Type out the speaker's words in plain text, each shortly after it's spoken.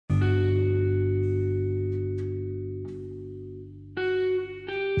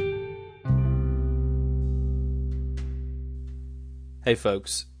Hey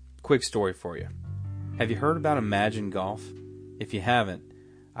folks, quick story for you. Have you heard about Imagine Golf? If you haven't,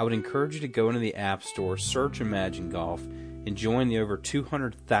 I would encourage you to go into the App Store, search Imagine Golf, and join the over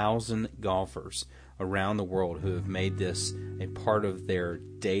 200,000 golfers around the world who have made this a part of their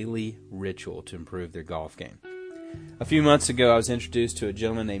daily ritual to improve their golf game. A few months ago, I was introduced to a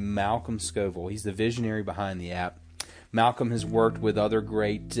gentleman named Malcolm Scoville. He's the visionary behind the app. Malcolm has worked with other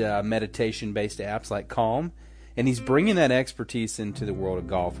great meditation-based apps like Calm, and he's bringing that expertise into the world of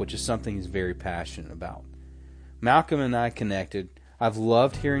golf, which is something he's very passionate about. Malcolm and I connected. I've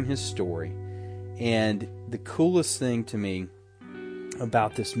loved hearing his story. And the coolest thing to me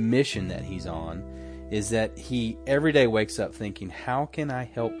about this mission that he's on is that he every day wakes up thinking, how can I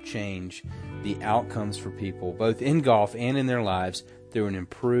help change the outcomes for people, both in golf and in their lives, through an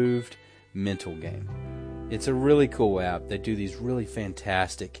improved mental game? It's a really cool app. They do these really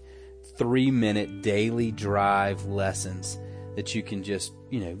fantastic 3-minute daily drive lessons that you can just,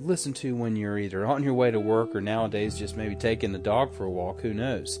 listen to when you're either on your way to work or nowadays just maybe taking the dog for a walk, who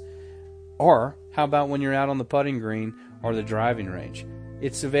knows. Or how about when you're out on the putting green or the driving range?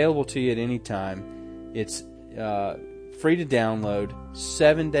 It's available to you at any time. It's free to download,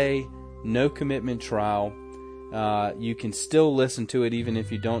 7-day, no commitment trial. You can still listen to it even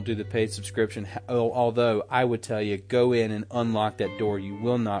if you don't do the paid subscription. Although I would tell you, go in and unlock that door. You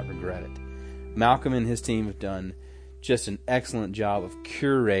will not regret it. Malcolm and his team have done just an excellent job of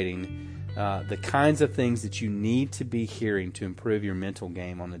curating the kinds of things that you need to be hearing to improve your mental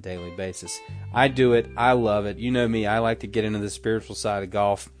game on a daily basis. I do it. I love it. You know me. I like to get into the spiritual side of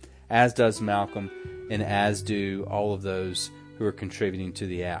golf, as does Malcolm, and as do all of those who are contributing to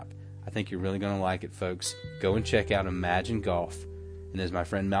the app. I think you're really going to like it, folks. Go and check out Imagine Golf. And as my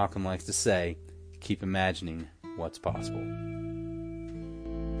friend Malcolm likes to say, keep imagining what's possible.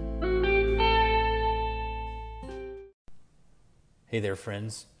 Hey there,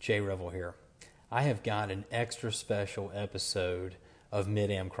 friends. Jay Revel here. I have got an extra special episode of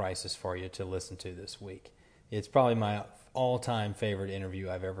Mid-Am Crisis for you to listen to this week. It's probably my all-time favorite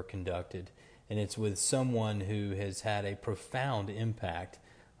interview I've ever conducted, and it's with someone who has had a profound impact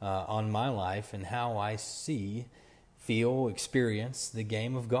on my life and how I see, feel, experience the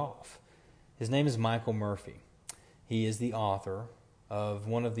game of golf. His name is Michael Murphy. He is the author of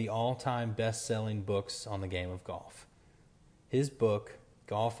one of the all-time best-selling books on the game of golf. His book,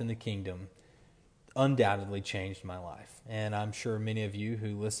 Golf in the Kingdom, undoubtedly changed my life. And I'm sure many of you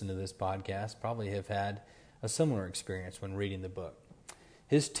who listen to this podcast probably have had a similar experience when reading the book.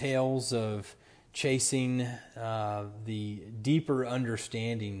 His tales of chasing the deeper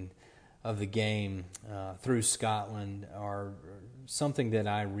understanding of the game through Scotland are something that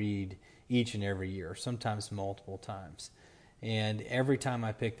I read each and every year, sometimes multiple times. And every time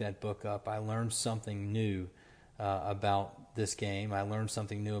I pick that book up, I learn something new about this game. I learn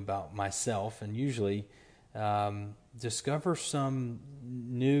something new about myself, and usually discover some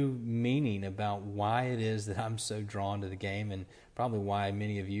new meaning about why it is that I'm so drawn to the game, and probably why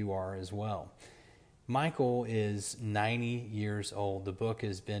many of you are as well. Michael is 90 years old. The book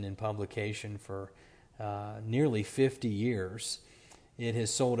has been in publication for nearly 50 years. It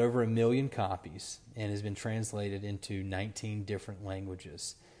has sold over 1 million copies and has been translated into 19 different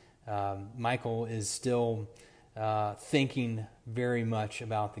languages. Michael is still thinking very much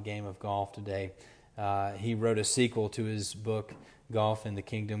about the game of golf today. He wrote a sequel to his book, Golf in the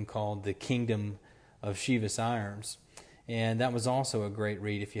Kingdom, called The Kingdom of Chivas Irons. And that was also a great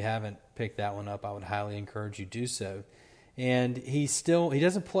read. If you haven't picked that one up, I would highly encourage you to do so. And he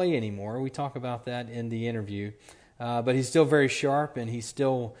doesn't play anymore. We talk about that in the interview. But he's still very sharp, and he's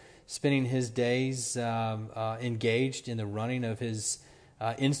still spending his days engaged in the running of his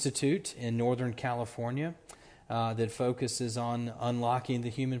institute in Northern California that focuses on unlocking the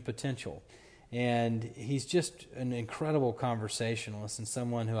human potential. And he's just an incredible conversationalist and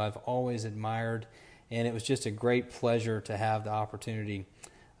someone who I've always admired. And it was just a great pleasure to have the opportunity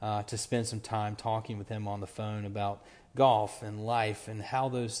to spend some time talking with him on the phone about golf and life and how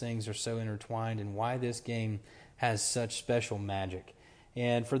those things are so intertwined and why this game has such special magic.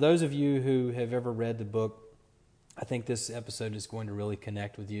 And for those of you who have ever read the book, I think this episode is going to really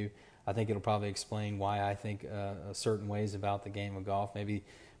connect with you. I think it'll probably explain why I think certain ways about the game of golf. Maybe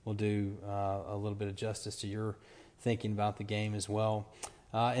we'll do a little bit of justice to your thinking about the game as well.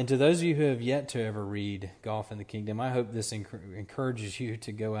 And to those of you who have yet to ever read Golf in the Kingdom, I hope this encourages you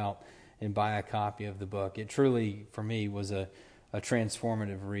to go out and buy a copy of the book. It truly, for me, was a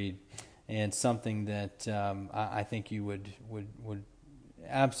transformative read and something that I think you would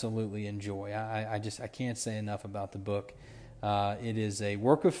absolutely enjoy. I can't say enough about the book. It is a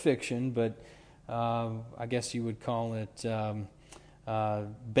work of fiction, but I guess you would call it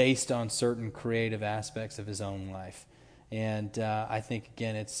based on certain creative aspects of his own life. And I think,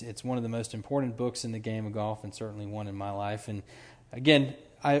 again, it's one of the most important books in the game of golf, and certainly one in my life. And again,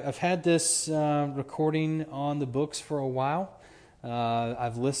 I've had this recording on the books for a while.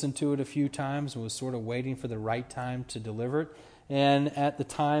 I've listened to it a few times and was sort of waiting for the right time to deliver it. And at the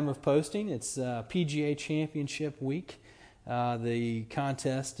time of posting, it's PGA Championship week. The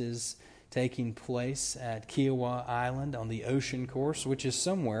contest is taking place at Kiowa Island on the Ocean Course, which is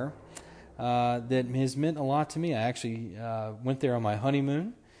somewhere that has meant a lot to me. I actually went there on my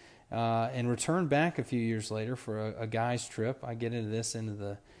honeymoon and returned back a few years later for a guy's trip. I get into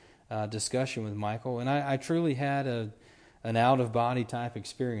the discussion with Michael, and I truly had an out-of-body type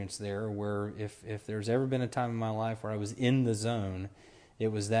experience there, where if there's ever been a time in my life where I was in the zone, it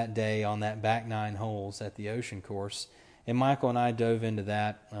was that day on that back 9 holes at the Ocean Course. And Michael and I dove into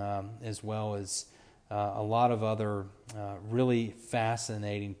that as well as a lot of other really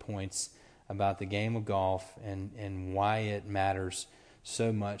fascinating points about the game of golf and why it matters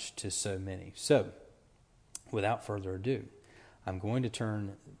so much to so many. So, without further ado, I'm going to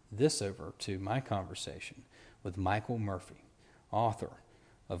turn this over to my conversation with Michael Murphy, author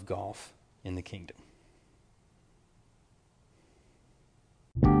of Golf in the Kingdom.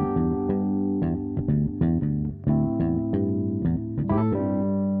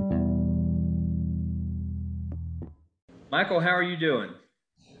 Michael, how are you doing?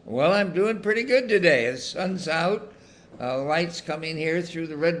 Well, I'm doing pretty good today. The sun's out, lights coming here through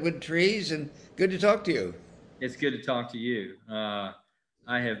the redwood trees, and good to talk to you. It's good to talk to you.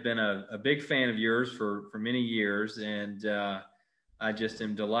 I have been a big fan of yours for many years, and I just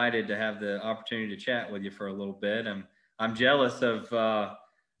am delighted to have the opportunity to chat with you for a little bit. I'm jealous of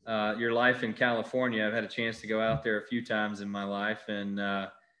your life in California. I've had a chance to go out there a few times in my life, and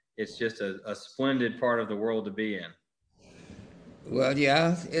it's just a splendid part of the world to be in. Well,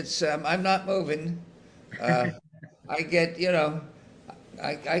 yeah, it's I'm not moving. I get,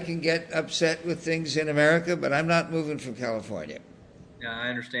 I can get upset with things in America, but I'm not moving from California. Yeah, I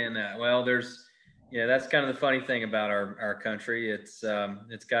understand that. Well, that's kind of the funny thing about our country. It's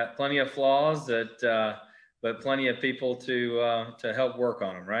got plenty of flaws but plenty of people to help work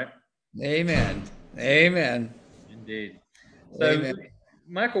on them, right? Amen. Amen. Indeed. So, Amen.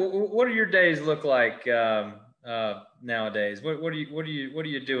 Michael, what do your days look like nowadays? What are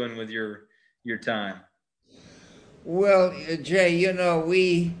you doing with your time? Well, Jay,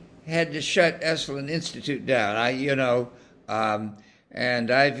 we had to shut Esalen Institute down.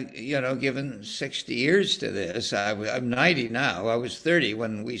 And I've, given 60 years to this. I'm 90 now. I was 30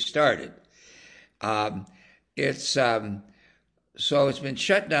 when we started. So it's been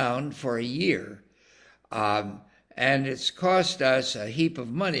shut down for a year. And it's cost us a heap of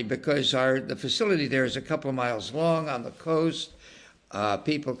money because the facility there is a couple of miles long on the coast.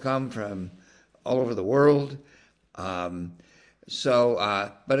 People come from all over the world. But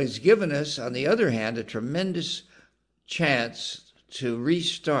it's given us, on the other hand, a tremendous chance to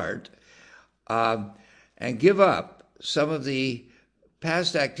restart and give up some of the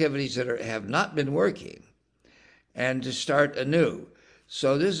past activities that have not been working and to start anew.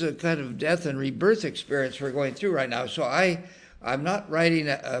 So this is a kind of death and rebirth experience we're going through right now. So I'm not writing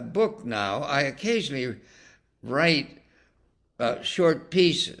a book now. I occasionally write short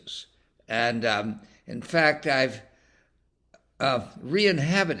pieces. And in fact, I've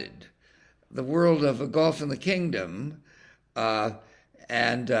re-inhabited the world of Golf in the Kingdom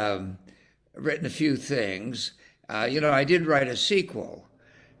and written a few things. I did write a sequel,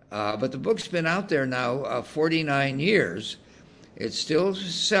 but the book's been out there now 49 years. It's still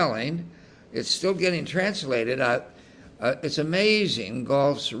selling. It's still getting translated. It's amazing,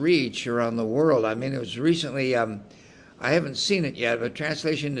 golf's reach around the world. I mean, it was recently, I haven't seen it yet, but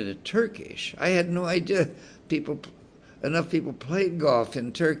translation into Turkish. I had no idea enough people played golf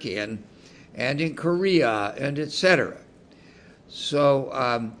in Turkey and in Korea and etc. So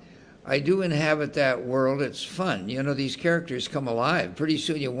I do inhabit that world. It's fun. These characters come alive. Pretty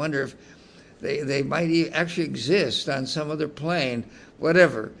soon you wonder if they might actually exist on some other plane,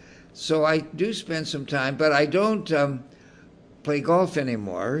 whatever. So I do spend some time, but I don't play golf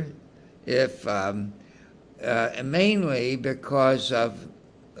anymore, mainly because of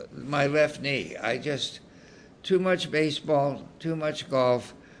my left knee. Too much baseball, too much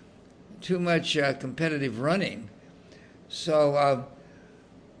golf, too much competitive running. So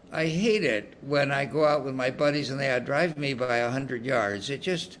I hate it when I go out with my buddies and they drive me by 100 yards.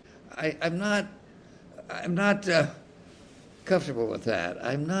 I'm not comfortable with that.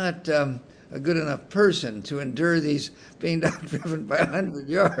 I'm not a good enough person to endure these being outdriven by 100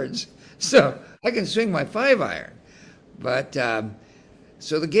 yards. So I can swing my 5-iron, but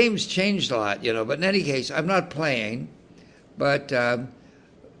so the game's changed a lot, you know. But in any case, I'm not playing, but um,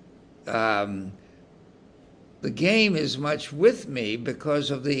 the game is much with me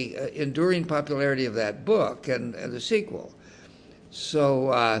because of the enduring popularity of that book and the sequel.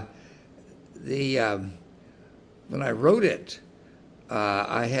 So the when I wrote it,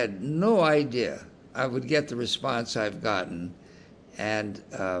 I had no idea I would get the response I've gotten, and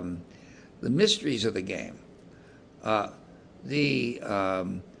the mysteries of the game,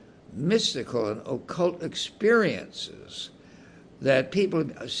 the mystical and occult experiences that people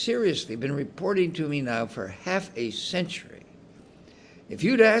have seriously been reporting to me now for half a century. If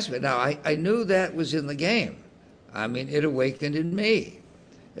you'd asked me, now I knew that was in the game. I mean, it awakened in me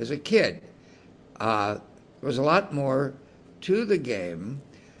as a kid. There was a lot more to the game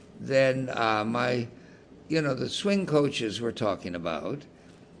than the swing coaches were talking about.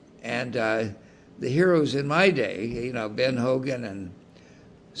 And the heroes in my day, Ben Hogan and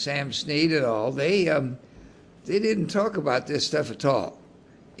Sam Snead and all, they didn't talk about this stuff at all,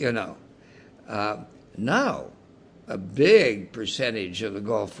 you know. Now, a big percentage of the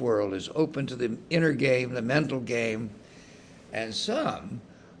golf world is open to the inner game, the mental game, and some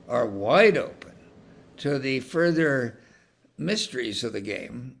are wide open to the further mysteries of the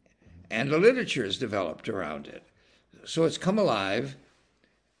game, and the literature is developed around it. So it's come alive,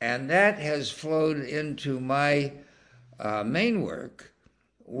 and that has flowed into my main work,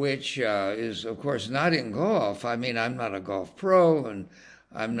 which is, of course, not in golf. I mean, I'm not a golf pro, and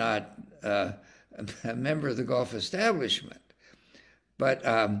I'm not a member of the golf establishment. But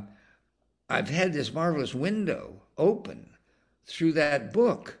I've had this marvelous window open through that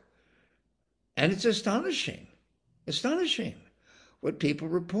book, and it's astonishing what people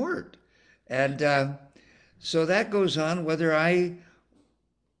report. And so that goes on whether I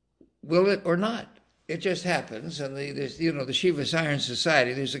will it or not. It just happens. And there's, the Shiva Science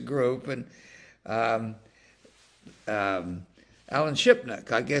Society, there's a group, and um, Alan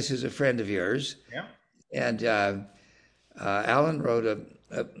Shipnuck, I guess, is a friend of yours. Yeah. And Alan wrote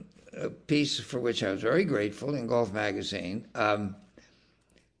a piece for which I was very grateful in Golf Magazine.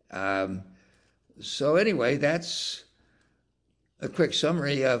 So anyway, that's a quick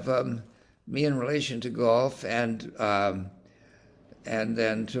summary of me in relation to golf, and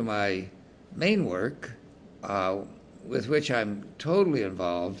then to my main work, with which I'm totally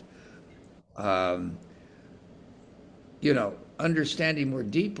involved. Understanding more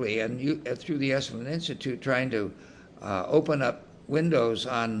deeply, and through the Esalen Institute, trying to open up windows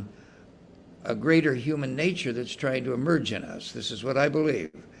on a greater human nature that's trying to emerge in us. This is what I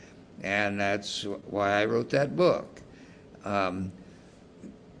believe, and that's why I wrote that book.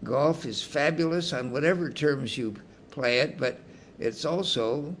 Golf is fabulous on whatever terms you play it, but it's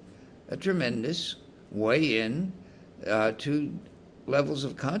also a tremendous way in to levels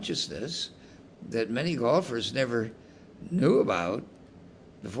of consciousness that many golfers never knew about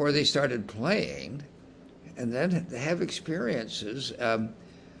before they started playing, and then they have experiences that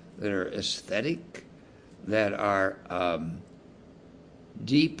are aesthetic, that are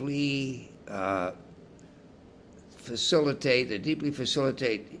deeply facilitate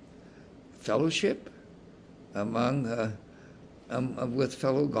fellowship among with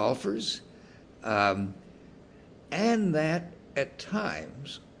fellow golfers, and that at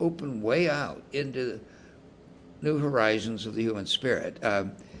times open way out into new horizons of the human spirit.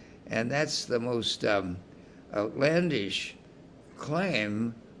 And that's the most outlandish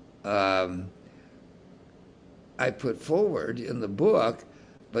claim I put forward in the book,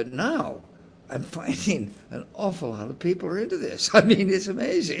 but now I'm finding an awful lot of people are into this. I mean, it's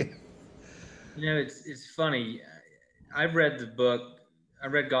amazing. It's funny. I read the book. I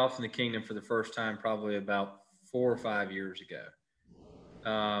read Golf in the Kingdom for the first time probably about 4 or 5 years ago.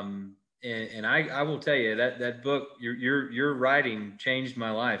 And I will tell you that book, your writing changed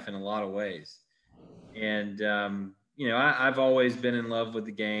my life in a lot of ways. And I've always been in love with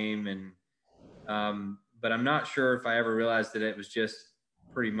the game, and but I'm not sure if I ever realized that it was just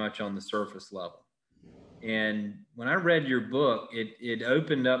pretty much on the surface level. And when I read your book, it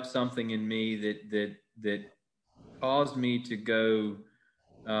opened up something in me that caused me to go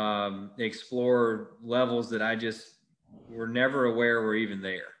explore levels that I just were never aware were even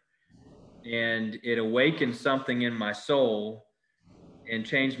there. And it awakened something in my soul and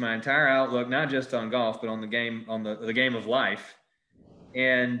changed my entire outlook, not just on golf, but on the game, on the game of life.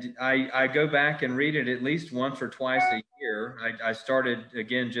 And I go back and read it at least once or twice a year. I started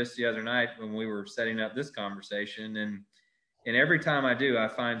again just the other night when we were setting up this conversation, and every time I do, I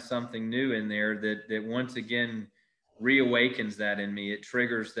find something new in there that once again reawakens that in me. It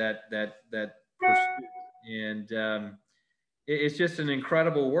triggers that pursuit, and it's just an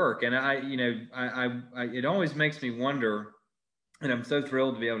incredible work. And it always makes me wonder, and I'm so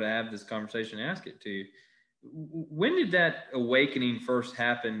thrilled to be able to have this conversation and ask it to you. When did that awakening first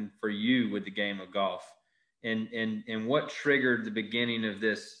happen for you with the game of golf? And what triggered the beginning of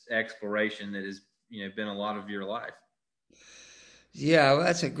this exploration that has, been a lot of your life? Yeah, well,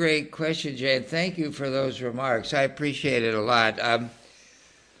 that's a great question, Jay. Thank you for those remarks. I appreciate it a lot.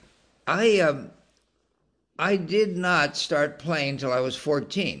 I I did not start playing till I was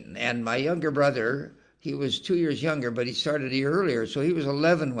 14, and my younger brother, he was 2 years younger, but he started a year earlier, so he was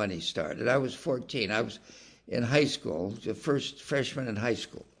 11 when he started. I was 14. I was in high school, the first freshman in high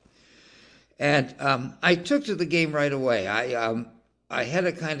school, and I took to the game right away. I had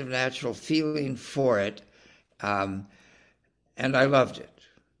a kind of natural feeling for it, um, and I loved it.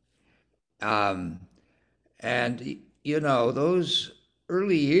 Um, and those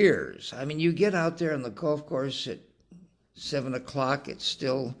early years. I mean, you get out there on the golf course at 7 o'clock. It's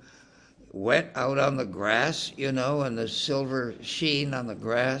still wet out on the grass, and the silver sheen on the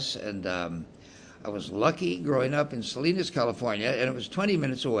grass. And I was lucky growing up in Salinas, California, and it was 20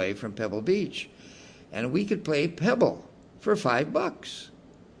 minutes away from Pebble Beach, and we could play Pebble for $5.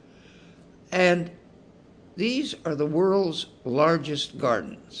 And these are the world's largest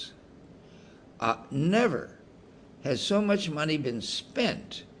gardens. Never has so much money been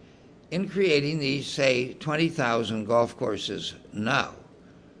spent in creating these, say, 20,000 golf courses now,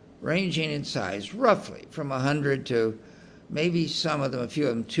 ranging in size roughly from 100 to maybe some of them, a few of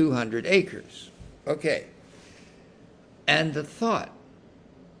them, 200 acres. Okay. And the thought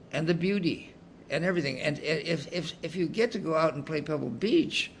and the beauty and everything. And if you get to go out and play Pebble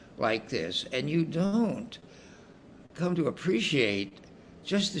Beach like this and you don't come to appreciate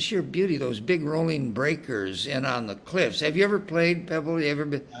just the sheer beauty, those big rolling breakers in on the cliffs. Have you ever played Pebble? You ever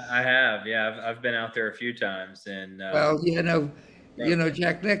been? I have, yeah. I've been out there a few times, and Well, incredible.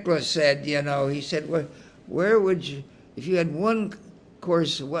 Jack Nicklaus said, he said, where would you, if you had one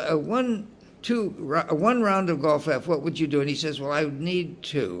course, one round of golf left, what would you do? And he says, well, I would need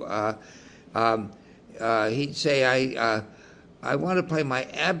two. He'd say, I want to play my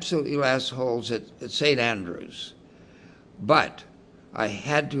absolutely last holes at St. Andrews, but I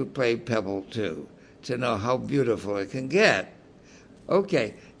had to play Pebble too to know how beautiful it can get.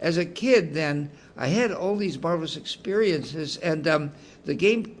 Okay, as a kid, then I had all these marvelous experiences, and the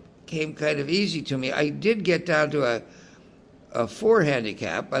game came kind of easy to me. I did get down to a 4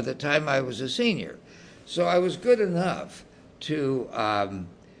 handicap by the time I was a senior, so I was good enough to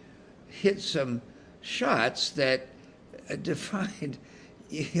hit some shots that defined,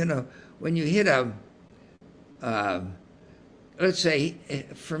 when you hit uh, let's say,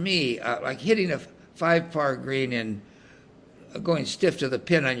 for me, like hitting a 5 par green and going stiff to the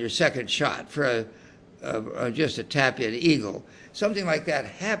pin on your second shot for just a tap-in eagle, something like that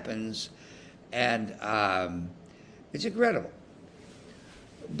happens, and it's incredible.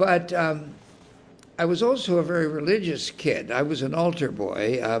 But I was also a very religious kid. I was an altar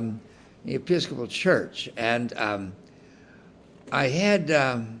boy in the Episcopal Church, and I had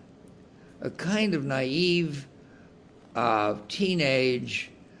a kind of naive teenage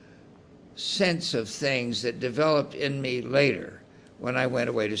sense of things that developed in me later when I went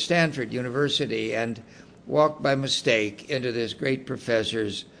away to Stanford University and walked by mistake into this great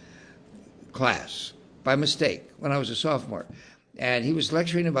professor's class, by mistake, when I was a sophomore. And he was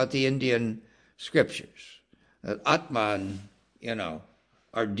lecturing about the Indian scriptures, that Atman,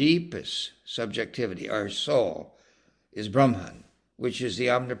 our deepest subjectivity, our soul, is Brahman, which is the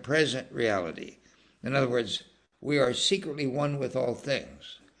omnipresent reality. In other words, we are secretly one with all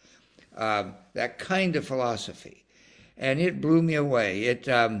things. That kind of philosophy. And it blew me away.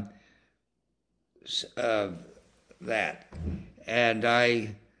 That. And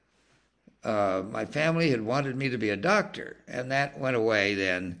my family had wanted me to be a doctor, and that went away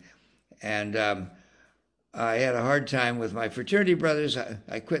then. And I had a hard time with my fraternity brothers.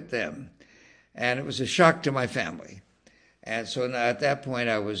 I quit them. And it was a shock to my family. And so at that point,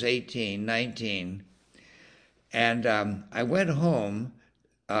 I was 18, 19. And I went home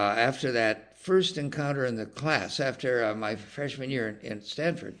after that first encounter in the class, after my freshman year in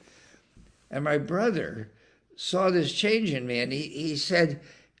Stanford. And my brother saw this change in me, and he said,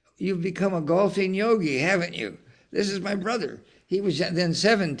 "You've become a golfing yogi, haven't you?" This is my brother. He was then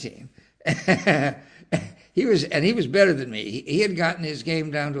 17. He was better than me. He had gotten his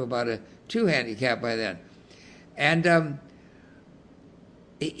game down to about a 2 handicap by then. And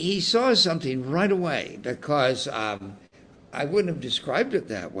he saw something right away, because I wouldn't have described it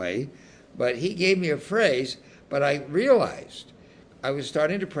that way, but he gave me a phrase. But I realized I was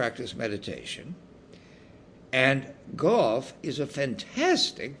starting to practice meditation, And golf is a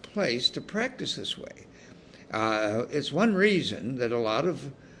fantastic place to practice this way. It's one reason that a lot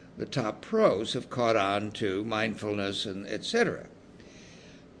of the top pros have caught on to mindfulness and etc.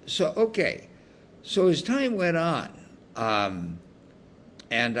 So, okay. So as time went on,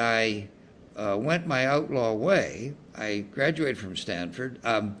 and I went my outlaw way, I graduated from Stanford.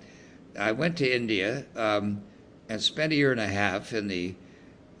 I went to India and spent a year and a half in the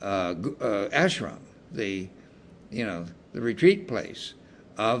ashram, the retreat place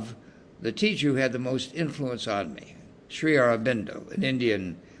of the teacher who had the most influence on me, Sri Aurobindo, an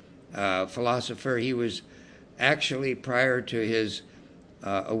Indian philosopher. He was actually, prior to his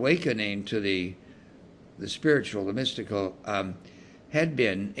awakening to the spiritual, the mystical, had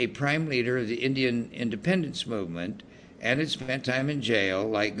been a prime leader of the Indian independence movement and had spent time in jail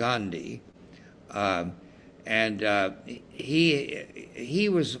like Gandhi. He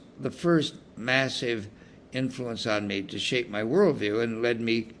was the first massive influence on me to shape my worldview and led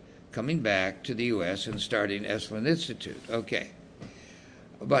me coming back to the U.S. and starting Esalen Institute. Okay.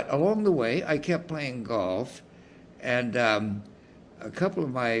 But along the way, I kept playing golf, and a couple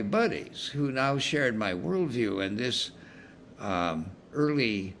of my buddies who now shared my worldview and this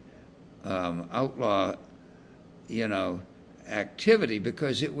early outlaw, activity,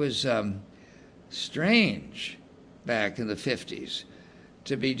 because it was strange back in the 50s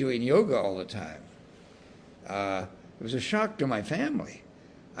to be doing yoga all the time. It was a shock to my family.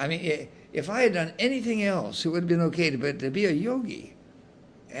 I mean, if I had done anything else, it would have been okay, but to be a yogi.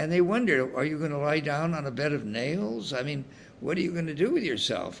 And they wondered, are you going to lie down on a bed of nails? I mean, what are you going to do with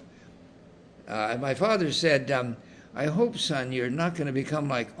yourself? And my father said, I hope, son, you're not going to become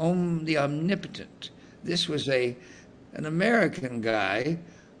like Om the Omnipotent. This was an American guy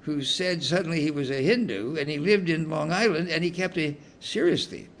who said suddenly he was a Hindu, and he lived in Long Island, and he kept a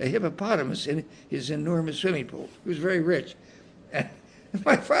hippopotamus in his enormous swimming pool. He was very rich. And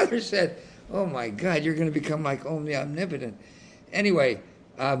my father said, oh, my God, you're going to become like Om the Omnipotent. Anyway,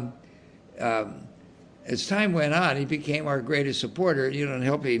 as time went on, he became our greatest supporter, in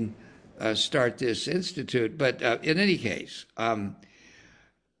helping start this institute. But in any case, I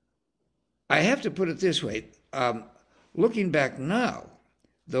have to put it this way. Looking back now,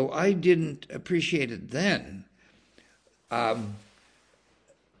 though I didn't appreciate it then, I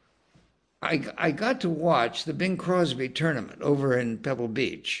got to watch the Bing Crosby tournament over in Pebble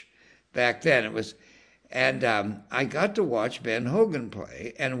Beach. Back then it was, and I got to watch Ben Hogan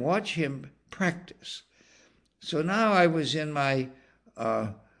play and watch him practice. So now I was in my,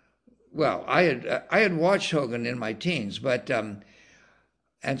 I had watched Hogan in my teens, but and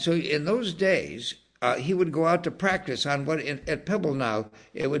so in those days he would go out to practice on at Pebble now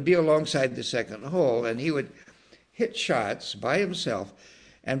it would be alongside the second hole, and he would hit shots by himself.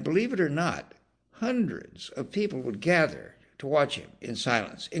 And believe it or not, hundreds of people would gather to watch him in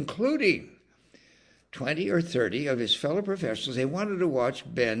silence, including 20 or 30 of his fellow professionals. They wanted to watch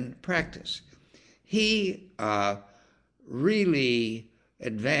Ben practice. He really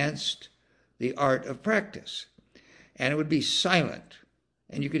advanced the art of practice. And it would be silent.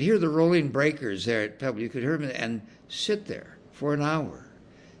 And you could hear the rolling breakers there at Pebble. You could hear him and sit there for an hour,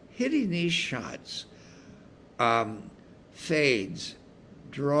 hitting these shots, fades,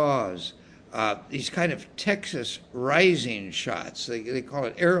 draws, these kind of Texas rising shots. They call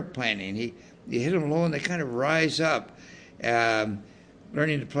it aeroplaning. You hit them low and they kind of rise up,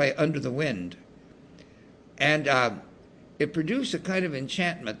 learning to play under the wind. And it produced a kind of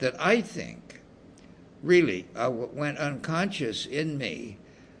enchantment that I think really went unconscious in me.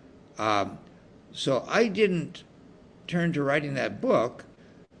 So I didn't turn to writing that book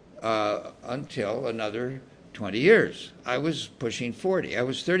until another 20 years. I was pushing 40. I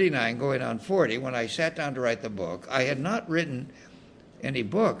was 39 going on 40 when I sat down to write the book. I had not written any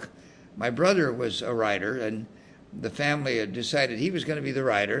book. My brother was a writer, and the family had decided he was going to be the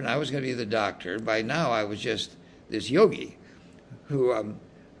writer and I was going to be the doctor. By now I was just this yogi who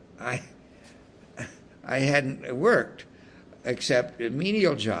I hadn't worked except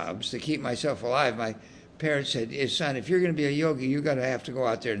menial jobs to keep myself alive. My parents said, son, if you're going to be a yogi, you're going to have to go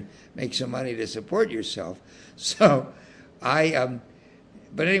out there and make some money to support yourself. So but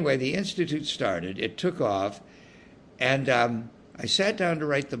anyway, the Institute started. It took off. And I sat down to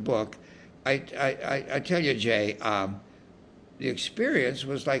write the book. I tell you, Jay, the experience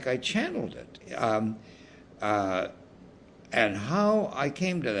was like I channeled it. And how I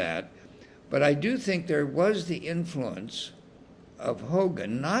came to that. But I do think there was the influence of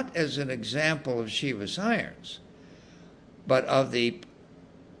Hogan, not as an example of Shiva science, but of the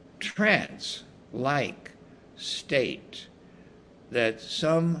trance-like state that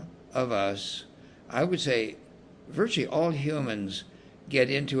some of us, I would say virtually all humans get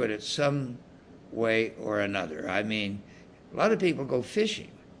into it at some way or another. I mean, a lot of people go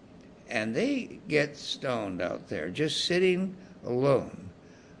fishing and they get stoned out there, just sitting alone,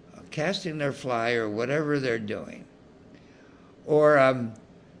 casting their fly or whatever they're doing. Or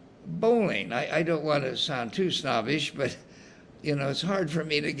bowling. I don't want to sound too snobbish, but it's hard for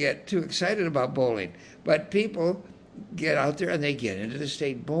me to get too excited about bowling. But people get out there and they get into the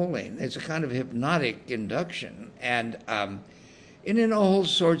state bowling. It's a kind of hypnotic induction, and in all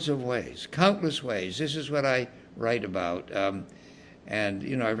sorts of ways, countless ways. This is what I write about,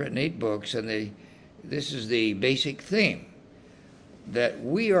 and I've written 8 books, and this is the basic theme, that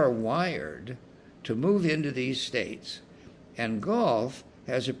we are wired to move into these states, and golf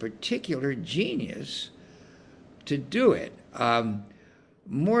has a particular genius to do it,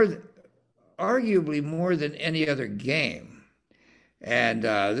 arguably more than any other game. And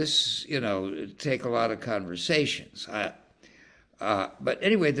this, take a lot of conversations. But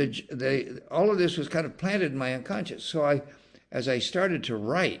anyway, all of this was kind of planted in my unconscious. So as I started to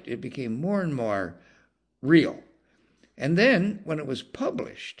write, it became more and more real. And then when it was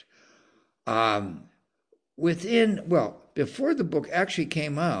published, before the book actually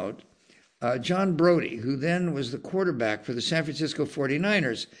came out, John Brody, who then was the quarterback for the San Francisco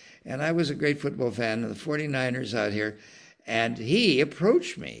 49ers, and I was a great football fan of the 49ers out here, and he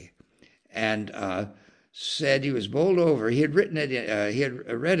approached me and said he was bowled over. He had written it, he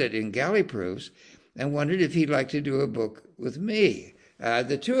had read it in galley proofs, and wondered if he'd like to do a book with me,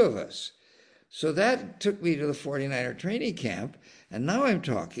 the two of us. So that took me to the 49er training camp, and now I'm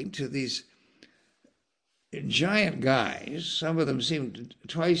talking to these giant guys. Some of them seemed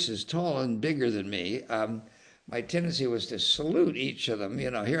twice as tall and bigger than me. My tendency was to salute each of them.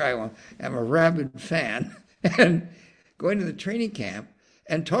 Here I am, a rabid fan, and going to the training camp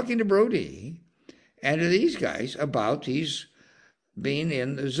and talking to Brody and to these guys about these being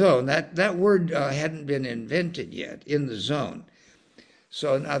in the zone. That word hadn't been invented yet, in the zone.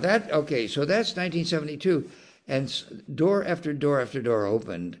 So now so that's 1972, and door after door after door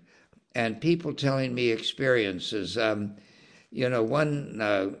opened, and people telling me experiences. One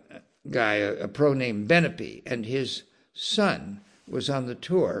guy, a pro named Benepi, and his son was on the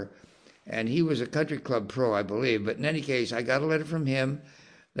tour, and he was a country club pro, I believe. But in any case, I got a letter from him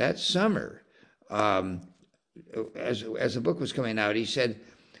that summer. As the book was coming out, he said,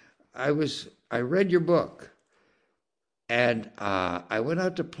 I read your book, and I went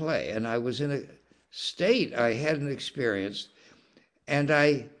out to play, and I was in a state I hadn't experienced, and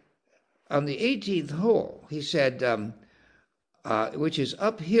on the 18th hole, he said, which is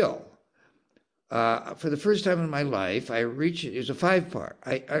uphill, for the first time in my life, I reached it. It was a 5-par.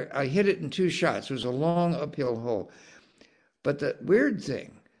 I hit it in 2 shots. It was a long uphill hole. But the weird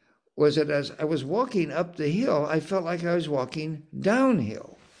thing was that as I was walking up the hill, I felt like I was walking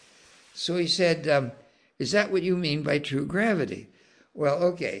downhill. So he said, is that what you mean by true gravity? Well,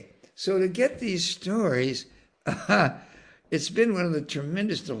 okay. So to get these stories, it's been one of the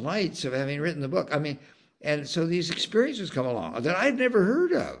tremendous delights of having written the book. I mean, and so these experiences come along that I'd never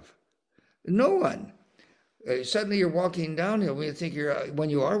heard of. No one. Suddenly you're walking downhill when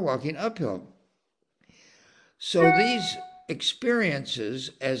you are walking uphill. So these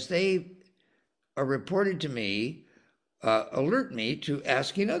experiences, as they are reported to me, alert me to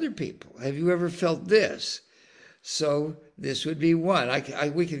asking other people, have you ever felt this? So this would be one.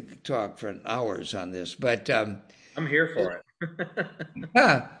 We could talk for hours on this, but I'm here for it.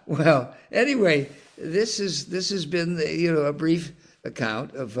 Well, anyway, this has been a brief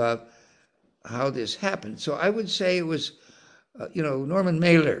account of how this happened. So I would say it was, Norman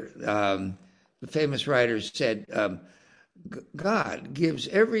Mailer, the famous writer, said, God gives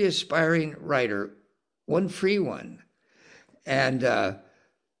every aspiring writer one free one. And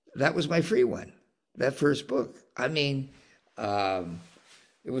that was my free one, that first book. I mean,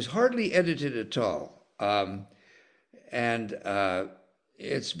 it was hardly edited at all. And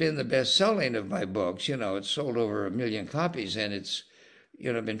it's been the best-selling of my books. It's sold over 1 million copies, and it's,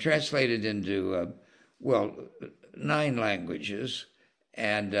 been translated into, 9 languages.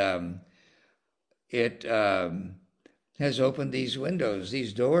 And it has opened these windows,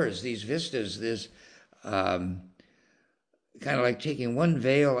 these doors, these vistas, this kind of like taking one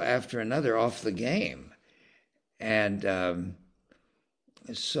veil after another off the game. And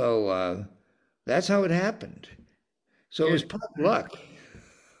so that's how it happened. So it was pop luck.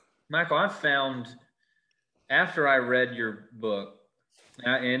 Michael, I found, after I read your book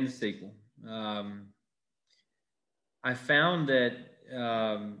and the sequel, I found that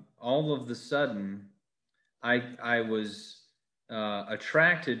all of the sudden I was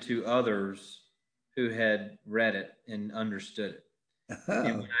attracted to others who had read it and understood it.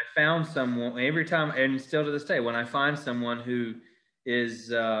 And when I found someone, every time, and still to this day, when I find someone who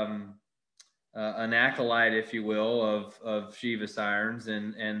is an acolyte, if you will, of Shiva Sirens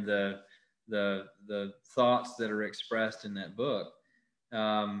and the thoughts that are expressed in that book,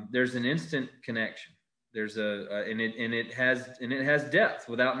 there's an instant connection. There's and it has depth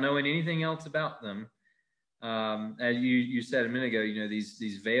without knowing anything else about them. As you said a minute ago,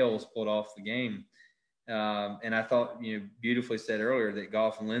 these veils pulled off the game. And I thought, beautifully said earlier that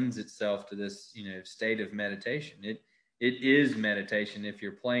golf lends itself to this, state of meditation. It is meditation if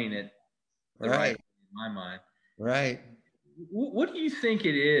you're playing it the right way, in my mind. Right. What do you think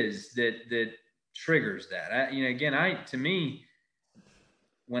it is that triggers that? To me,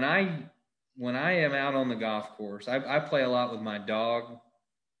 when I am out on the golf course, I play a lot with my dog.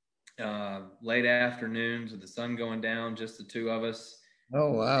 Late afternoons with the sun going down, just the two of us.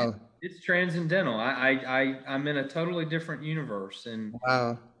 Oh, wow. It's transcendental. I'm in a totally different universe, and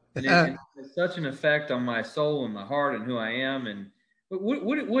wow. and it has such an effect on my soul and my heart and who I am. And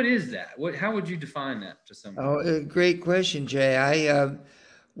what is that? How would you define that to someone? Oh, great question, Jay. I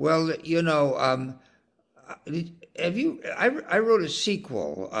wrote a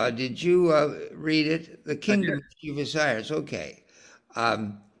sequel. Did you read it? The Kingdom of Shiva Sirens. Okay.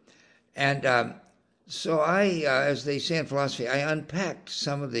 So I, as they say in philosophy, I unpacked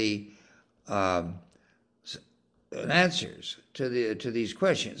some of the answers to these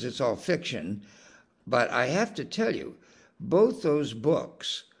questions. It's all fiction, but I have to tell you, both those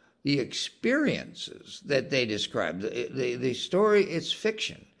books, the experiences that they describe, the story, it's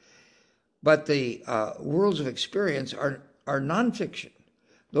fiction, but the worlds of experience are nonfiction.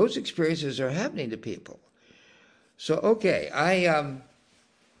 Those experiences are happening to people. So, okay,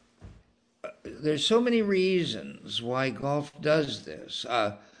 there's so many reasons why golf does this.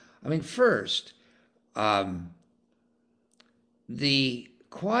 First, the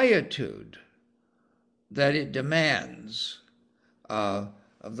quietude that it demands of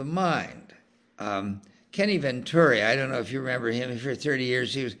the mind. Kenny Venturi, I don't know if you remember him. For 30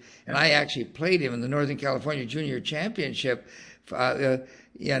 years, and I actually played him in the Northern California Junior Championship.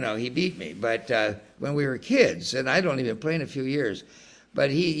 He beat me, but when we were kids, and I don't even play in a few years. But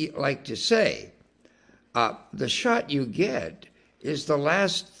he liked to say, the shot you get is the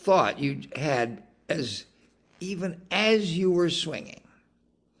last thought you had even as you were swinging.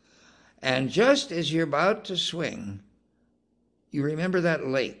 And just as you're about to swing, you remember that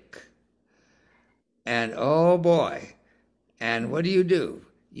lake. And oh boy, and what do?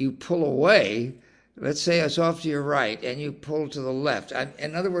 You pull away, let's say it's off to your right, and you pull to the left.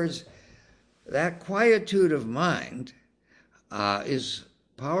 In other words, that quietude of mind is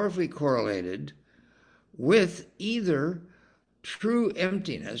powerfully correlated with either true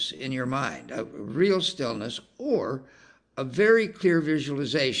emptiness in your mind, a real stillness, or a very clear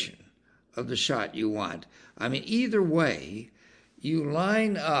visualization of the shot you want. Either way, you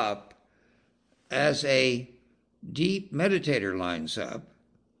line up as a deep meditator lines up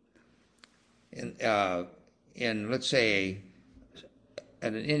in let's say,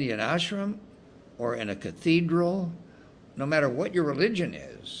 at an Indian ashram or in a cathedral. No matter what your religion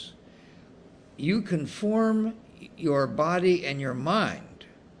is, you conform your body and your mind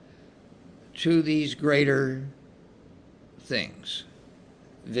to these greater things,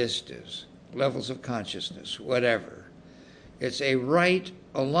 vistas, levels of consciousness, whatever. It's a right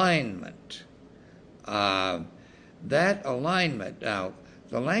alignment. That alignment, now,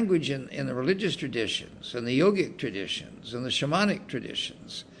 the language in the religious traditions and the yogic traditions and the shamanic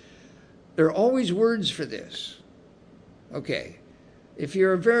traditions, there are always words for this. Okay, if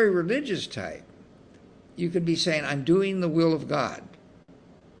you're a very religious type, you could be saying, I'm doing the will of God.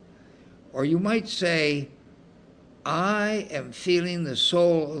 Or you might say, I am feeling the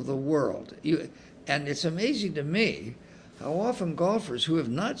soul of the world. And it's amazing to me how often golfers who have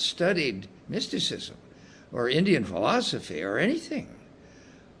not studied mysticism or Indian philosophy or anything,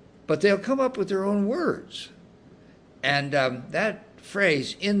 but they'll come up with their own words. And that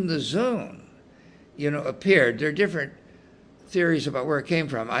phrase, in the zone, appeared. There are different theories about where it came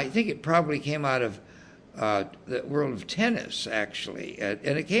from. I think it probably came out of the world of tennis, actually.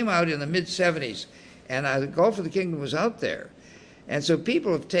 And it came out in the mid-'70s. And the Golf of the Kingdom was out there. And so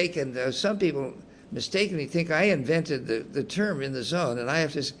people have taken, some people mistakenly think I invented the term in the zone. And I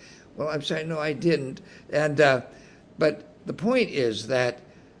have to say, well, I'm sorry, no, I didn't. And but the point is that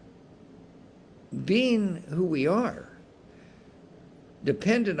being who we are,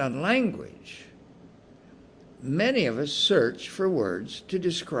 dependent on language, many of us search for words to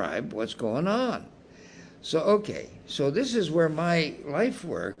describe what's going on. So, okay, so this is where my life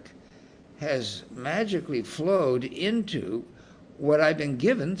work has magically flowed into what I've been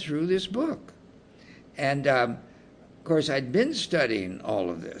given through this book. And of course, I'd been studying all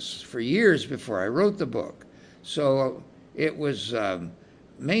of this for years before I wrote the book. So it was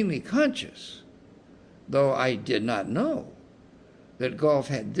mainly conscious, though I did not know that golf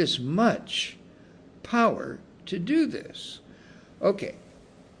had this much power to do this. Okay,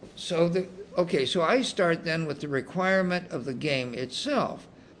 so I start then with the requirement of the game itself.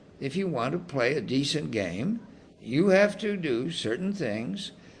 If you want to play a decent game, you have to do certain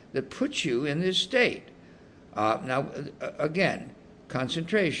things that put you in this state. Now, again,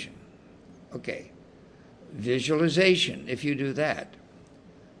 concentration. Okay. Visualization, if you do that.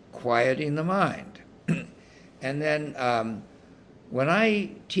 Quieting the mind. And then when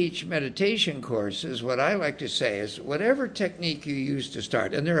I teach meditation courses, what I like to say is whatever technique you use to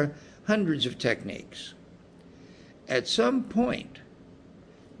start, and there are hundreds of techniques, at some point,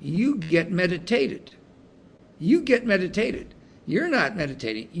 you get meditated. You get meditated. You're not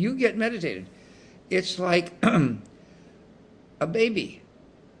meditating. You get meditated. It's like a baby.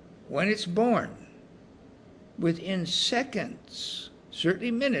 When it's born, within seconds,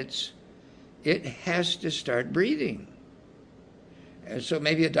 certainly minutes, it has to start breathing. And so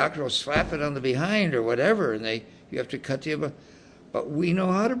maybe a doctor will slap it on the behind or whatever, and you have to cut the... But we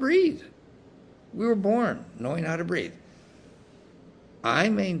know how to breathe. We were born knowing how to breathe. I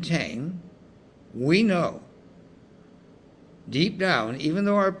maintain we know deep down, even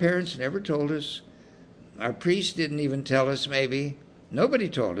though our parents never told us, our priest didn't even tell us maybe, nobody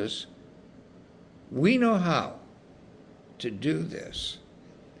told us, we know how to do this.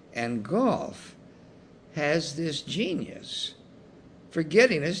 And golf has this genius for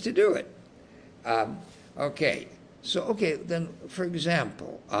getting us to do it. Then for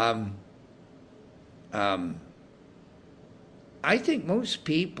example, I think most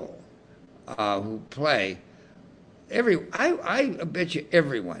people who play, I bet you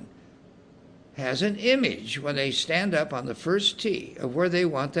everyone has an image when they stand up on the first tee of where they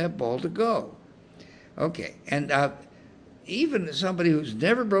want that ball to go. Okay, and even somebody who's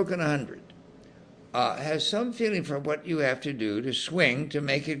never broken 100 has some feeling for what you have to do to swing to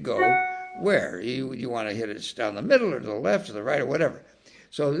make it go where. You want to hit it down the middle or to the left or the right or whatever.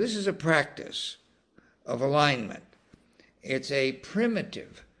 So this is a practice of alignment. It's a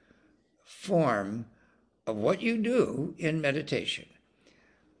primitive form of what you do in meditation.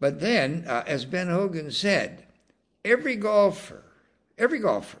 But then, as Ben Hogan said, every golfer,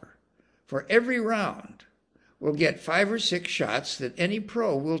 for every round, will get 5 or 6 shots that any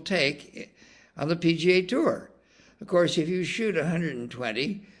pro will take on the PGA Tour. Of course, if you shoot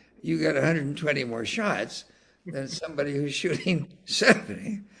 120, you get 120 more shots than somebody who's shooting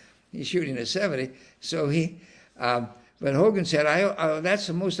 70. He's shooting a 70. So but Hogan said, that's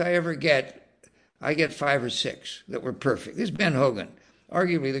the most I ever get. I get 5 or 6 that were perfect. This is Ben Hogan,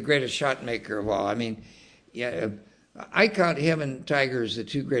 arguably the greatest shot maker of all. I mean, yeah, I count him and Tiger as the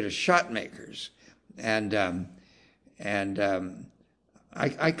 2 greatest shot makers. And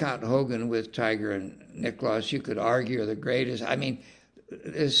I count Hogan with Tiger and Nicklaus. You could argue are the greatest. I mean,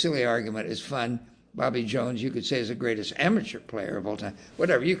 this silly argument is fun. Bobby Jones, you could say, is the greatest amateur player of all time.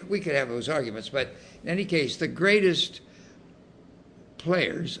 Whatever, we could have those arguments. But in any case, the greatest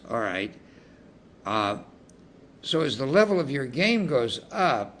players, all right. So as the level of your game goes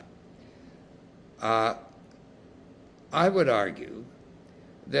up, I would argue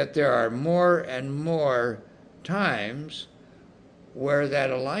that there are more and more times where that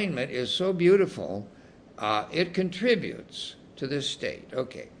alignment is so beautiful, it contributes to this state.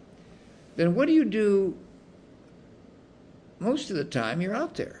 Okay. Then what do you do most of the time? You're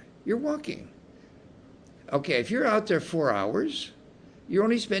out there. You're walking. Okay, if you're out there 4 hours, you're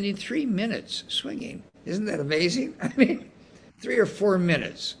only spending 3 minutes swinging. Isn't that amazing? I mean, 3 or 4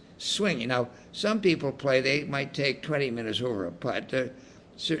 minutes swinging. Now, some people play, they might take 20 minutes over a putt.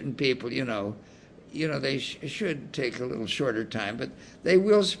 Certain people, they should take a little shorter time, but they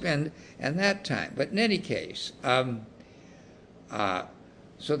will spend that time. But in any case,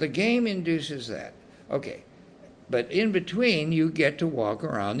 so the game induces that. Okay, but in between, you get to walk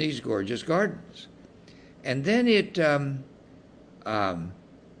around these gorgeous gardens. And then there are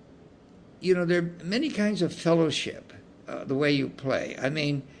many kinds of fellowship, the way you play. I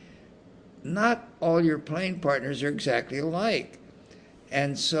mean, not all your playing partners are exactly alike.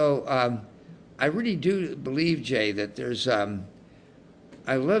 And so I really do believe, Jay, that there's, I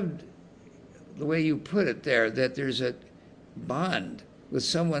loved the way you put it there, that there's a bond with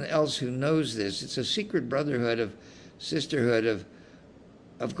someone else who knows this. It's a secret brotherhood sisterhood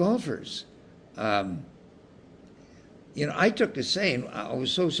of golfers. I took to saying, I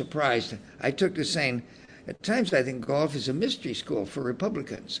was so surprised. I took to saying, at times I think golf is a mystery school for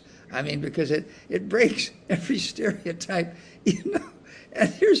Republicans. I mean, because it breaks every stereotype,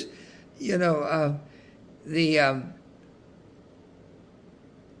 And here's, the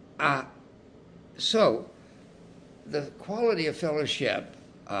so the quality of fellowship,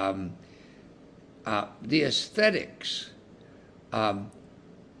 the aesthetics,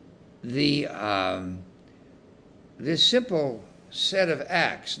 this simple set of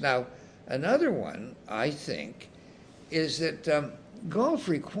acts. Now, another one, I think, is that golf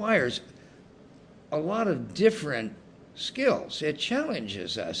requires a lot of different skills. It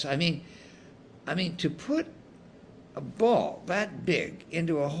challenges us. I mean, to put a ball that big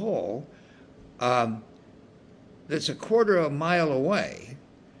into a hole that's a quarter of a mile away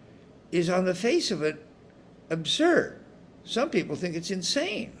is, on the face of it, absurd. Some people think it's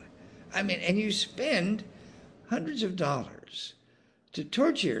insane. I mean, and you spend hundreds of dollars to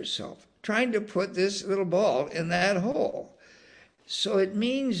torture yourself trying to put this little ball in that hole. So it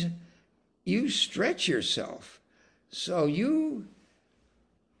means you stretch yourself. So you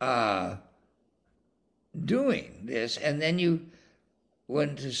doing this, and then you,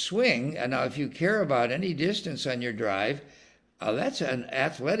 when to swing, and now if you care about any distance on your drive, that's an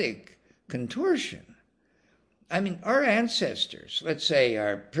athletic contortion. I mean, our ancestors, let's say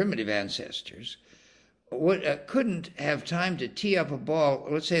our primitive ancestors, couldn't have time to tee up a ball.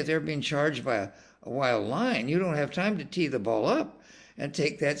 Let's say if they're being charged by a wild lion, you don't have time to tee the ball up and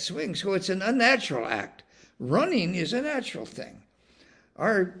take that swing. So it's an unnatural act. Running is a natural thing.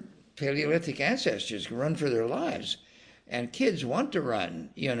 Our Paleolithic ancestors can run for their lives, and kids want to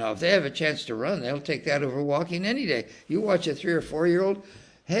run. If they have a chance to run, they'll take that over walking any day. You watch a 3 or 4-year-old,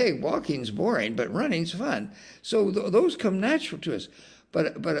 hey, walking's boring, but running's fun. So those come natural to us.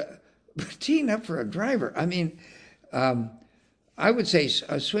 But teeing up for a driver, I mean, I would say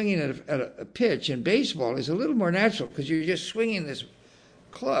swinging at a pitch in baseball is a little more natural because you're just swinging this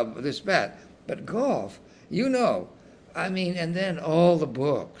club, this bat. But golf, I mean, and then all the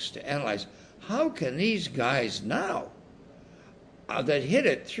books to analyze. How can these guys now that hit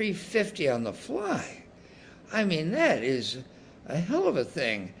it 350 on the fly? I mean, that is a hell of a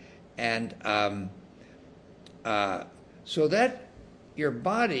thing. And so that your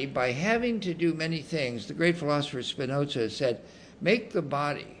body, by having to do many things, the great philosopher Spinoza said, make the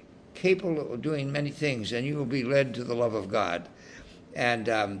body capable of doing many things, and you will be led to the love of God. And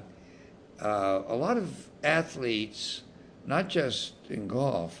a lot of athletes, not just in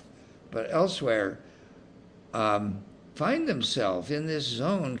golf, but elsewhere, find themselves in this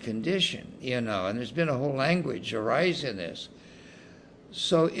zone condition, and there's been a whole language arise in this.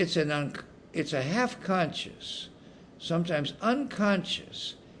 So it's a half-conscious, sometimes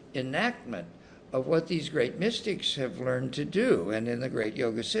unconscious enactment of what these great mystics have learned to do, and in the great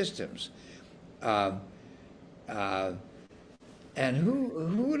yoga systems. And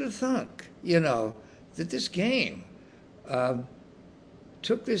who would have thunk, that this game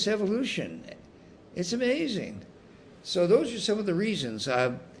took this evolution? It's amazing. So those are some of the reasons.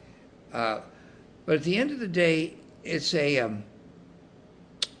 But at the end of the day, it's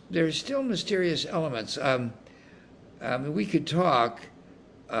there's still mysterious elements. We could talk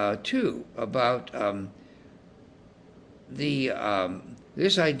too about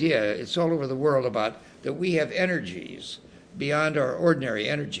this idea. It's all over the world about that we have energies beyond our ordinary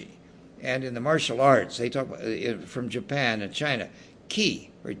energy. And in the martial arts, they talk about, from Japan and China,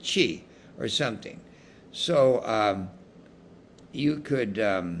 ki or chi or something. So you could,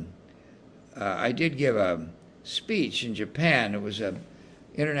 I did give a speech in Japan. It was an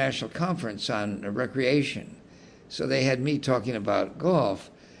international conference on recreation. So they had me talking about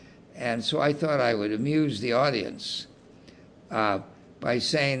golf. And so I thought I would amuse the audience by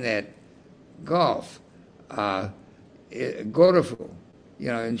saying that golf, gorufu,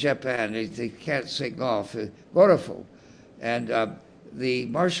 in Japan, they can't say golf, gorufu. And the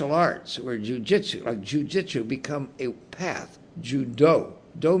martial arts, where jiu-jitsu, like jiu-jitsu, become a path. Judo.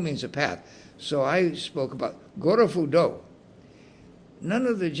 Do means a path. So I spoke about gorufu do. None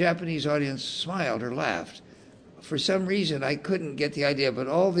of the Japanese audience smiled or laughed. For some reason, I couldn't get the idea, but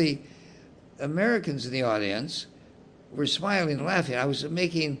all the Americans in the audience were smiling and laughing. I was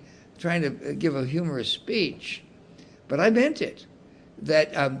trying to give a humorous speech, but I meant it,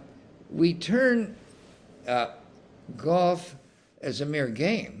 that we turn golf as a mere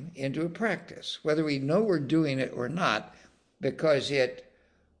game into a practice, whether we know we're doing it or not, because it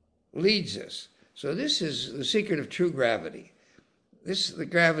leads us. So this is the secret of true gravity. The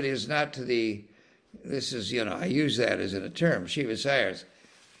gravity is not to I use that as a term, Shiva Sayers,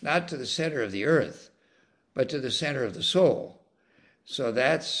 not to the center of the earth, but to the center of the soul. So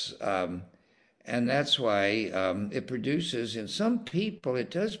and that's why it produces, in some people,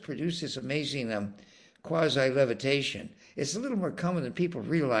 it does produce this amazing quasi-levitation. It's a little more common than people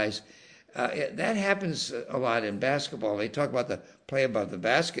realize. That happens a lot in basketball. They talk about the play above the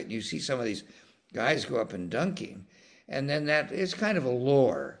basket. You see some of these guys go up and dunking, and then that is kind of a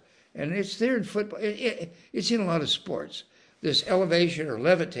lore. And it's there in football. It's in a lot of sports, this elevation or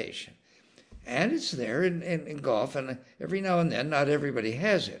levitation. And it's there in golf, and every now and then, not everybody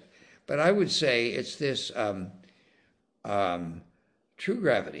has it. But I would say it's this true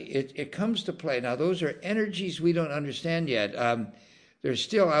gravity. It comes to play. Now, those are energies we don't understand yet. They're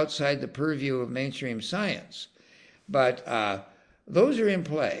still outside the purview of mainstream science. But those are in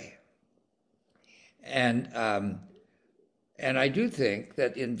play. And I do think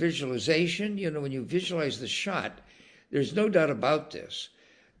that in visualization, when you visualize the shot, there's no doubt about this,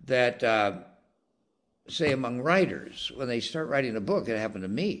 that, say, among writers, when they start writing a book, it happened to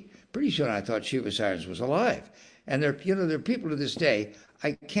me. Pretty soon I thought Shiva Sirens was alive. And there are people to this day,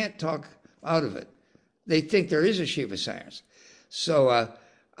 I can't talk out of it. They think there is a Shiva Sirens. So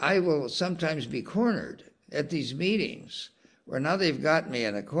I will sometimes be cornered at these meetings where now they've got me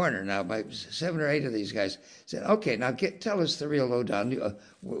in a corner. Now, by 7 or 8 of these guys said, okay, now tell us the real lowdown.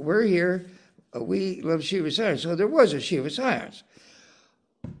 We're here. We love Shiva Sirens. So there was a Shiva Sirens.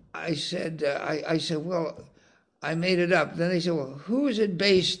 I said, well, I made it up. Then they said, well, who is it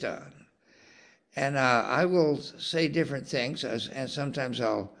based on? And I will say different things, and sometimes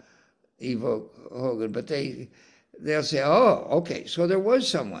I'll evoke Hogan, but they'll say, oh, okay, so there was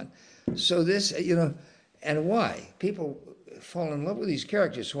someone. So this, and why? People fall in love with these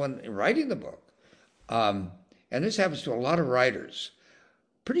characters when writing the book. And this happens to a lot of writers.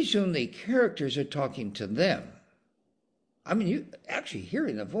 Pretty soon the characters are talking to them. I mean, you actually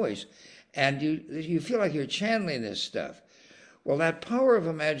hearing the voice, and you feel like you're channeling this stuff. Well, that power of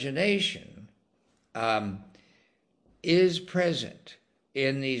imagination is present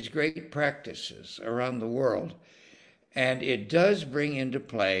in these great practices around the world, and it does bring into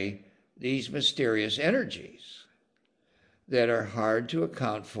play these mysterious energies that are hard to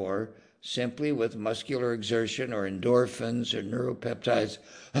account for simply with muscular exertion or endorphins or neuropeptides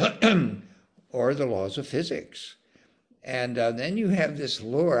or the laws of physics. And then you have this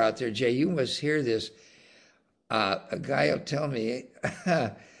lore out there, Jay. You must hear this. A guy will tell me,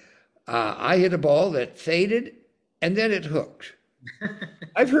 I hit a ball that faded and then it hooked.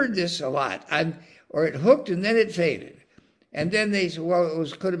 I've heard this a lot. Or it hooked and then it faded. And then they said, well,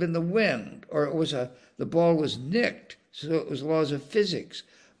 could have been the wind, or it was the ball was nicked, so it was laws of physics.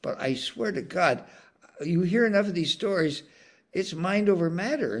 But I swear to God, you hear enough of these stories, it's mind over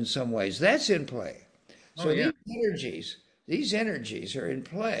matter in some ways. That's in play. So these energies are in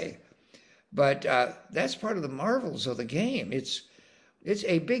play, but that's part of the marvels of the game. It's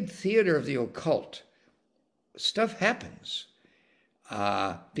a big theater of the occult. Stuff happens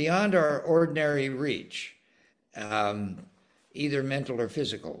beyond our ordinary reach, either mental or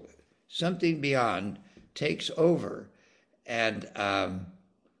physical. Something beyond takes over, and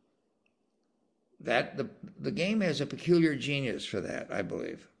that the game has a peculiar genius for that, I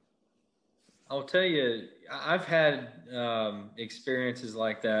believe. I'll tell you, I've had experiences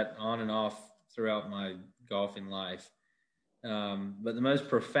like that on and off throughout my golfing life. But the most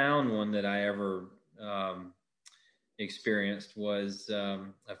profound one that I ever experienced was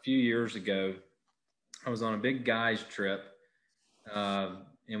a few years ago. I was on a big guys trip,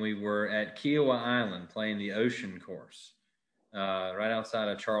 and we were at Kiowa Island playing the Ocean Course, right outside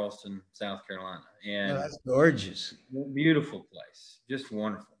of Charleston, South Carolina. And that's gorgeous. Beautiful place, just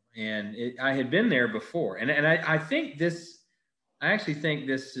wonderful. And I had been there before, and I think this, I actually think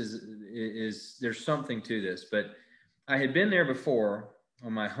this is there's something to this, but I had been there before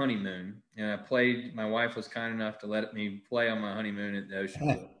on my honeymoon, and my wife was kind enough to let me play on my honeymoon at the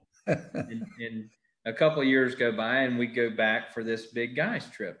Ocean. and a couple of years go by, and we go back for this big guys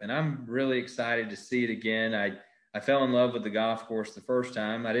trip, and I'm really excited to see it again. I fell in love with the golf course the first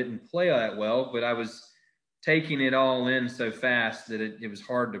time. I didn't play that well, but I was taking it all in so fast that it was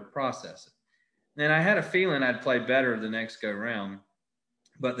hard to process it. And I had a feeling I'd play better the next go round.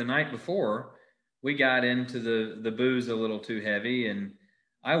 But the night before, we got into the booze a little too heavy, and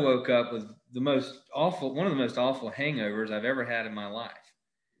I woke up with one of the most awful hangovers I've ever had in my life.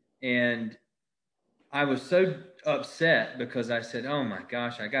 And I was so upset because I said, oh my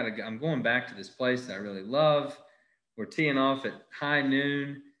gosh, I'm going back to this place that I really love. We're teeing off at high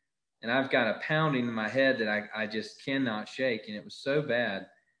noon, and I've got a pounding in my head that I just cannot shake. And it was so bad.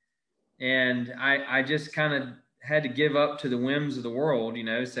 And I just kind of had to give up to the whims of the world,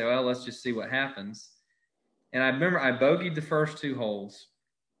 say, well, let's just see what happens. And I remember I bogeyed the first 2 holes,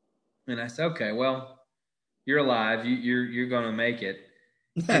 and I said, "Okay, well, you're alive. You're going to make it."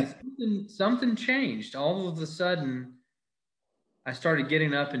 And something changed. All of a sudden, I started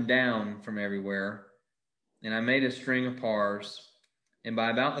getting up and down from everywhere, and I made a string of pars. And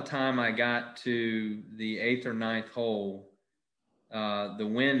by about the time I got to the eighth or ninth hole, the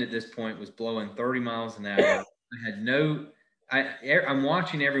wind at this point was blowing 30 miles an hour. I had no, I'm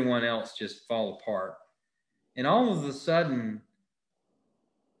watching everyone else just fall apart. And all of a sudden,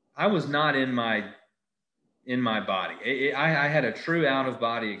 I was not in my body. I had a true out of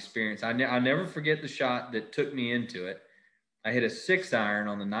body experience. I'll never forget the shot that took me into it. I hit a 6-iron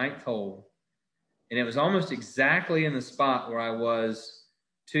on the ninth hole, and it was almost exactly in the spot where I was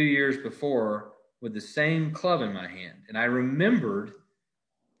 2 years before with the same club in my hand. And I remembered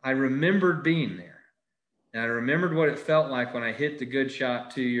being there. And I remembered what it felt like when I hit the good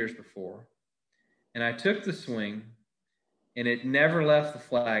shot 2 years before. And I took the swing, and it never left the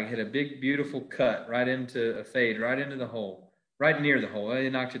flag. Hit a big, beautiful cut right into a fade, right into the hole, right near the hole. I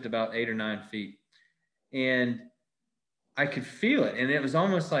knocked it to about 8 or 9 feet. And I could feel it. And it was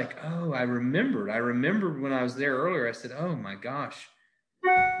almost like, oh, I remembered when I was there earlier. I said, oh my gosh,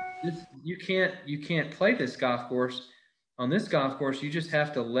 you can't play this golf course. On this golf course, you just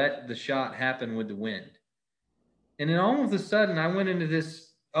have to let the shot happen with the wind. And then all of a sudden, I went into this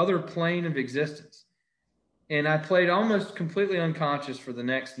other plane of existence. And I played almost completely unconscious for the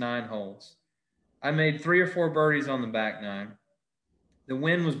next 9 holes. I made 3 or 4 birdies on the back 9. The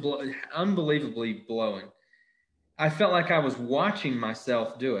wind was unbelievably blowing. I felt like I was watching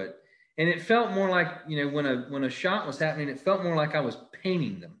myself do it. And it felt more like, when a shot was happening, it felt more like I was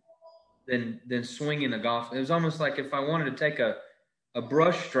painting them than swinging a golf. It was almost like if I wanted to take a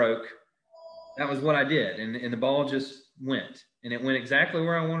brush stroke, that was what I did. And the ball just went. And it went exactly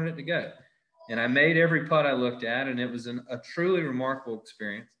where I wanted it to go. And I made every putt I looked at, and it was a truly remarkable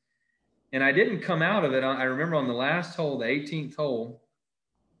experience. And I didn't come out of it. I remember on the last hole, the 18th hole,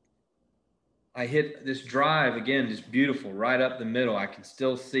 I hit this drive again, just beautiful, right up the middle. I can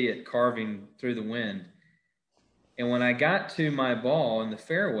still see it carving through the wind. And when I got to my ball in the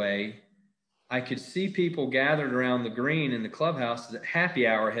fairway, I could see people gathered around the green in the clubhouse that happy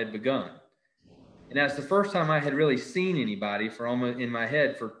hour had begun. And that's the first time I had really seen anybody for almost in my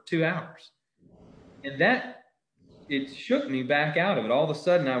head for 2 hours. And it shook me back out of it. All of a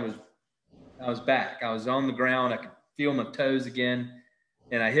sudden I was back. I was on the ground. I could feel my toes again.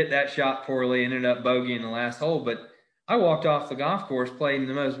 And I hit that shot poorly, ended up bogeying the last hole. But I walked off the golf course playing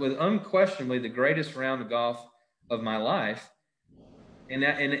with unquestionably the greatest round of golf of my life. And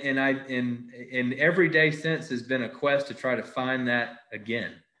every day since has been a quest to try to find that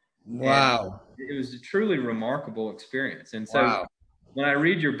again. Wow. And it was a truly remarkable experience. And so when I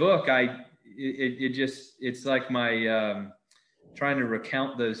read your book, it's like my trying to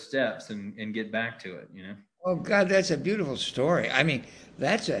recount those steps and get back to it, Oh, God, that's a beautiful story. I mean,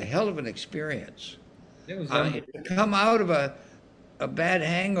 that's a hell of an experience. It was To come out of a bad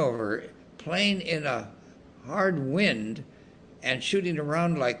hangover, playing in a hard wind and shooting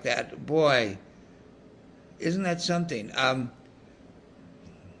around like that, boy, isn't that something?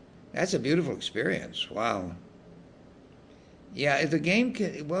 That's a beautiful experience. Wow. Yeah, if the game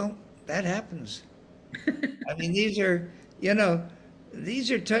can, well, that happens. I mean,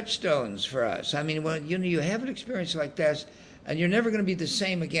 these are touchstones for us. I mean, when you have an experience like this, and you're never going to be the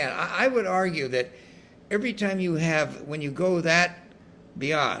same again. I would argue that every time when you go that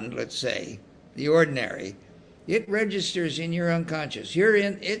beyond, let's say, the ordinary, it registers in your unconscious.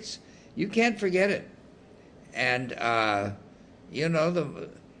 You can't forget it. And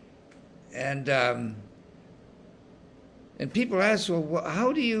and people ask, well,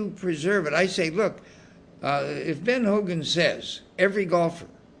 how do you preserve it? I say, look, if Ben Hogan says every golfer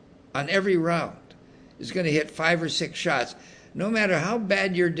on every round is going to hit 5 or 6 shots, no matter how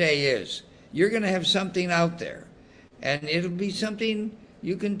bad your day is, you're going to have something out there. And it'll be something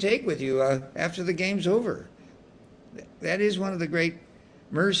you can take with you after the game's over. That is one of the great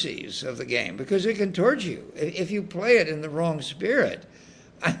mercies of the game, because it can torture you. If you play it in the wrong spirit,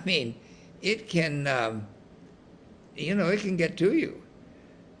 I mean, it can, it can get to you.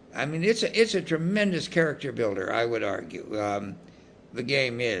 I mean, it's a tremendous character builder, I would argue. The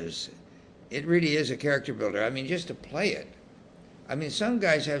game is. It really is a character builder. I mean, just to play it. I mean, some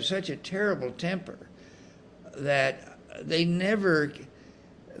guys have such a terrible temper that the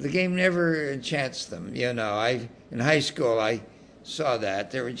game never enchants them. In high school, I saw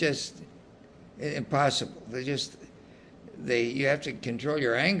that. They were just impossible. You have to control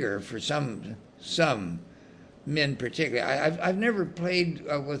your anger for some men particularly. I've never played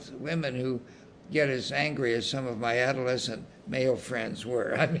with women who get as angry as some of my adolescent male friends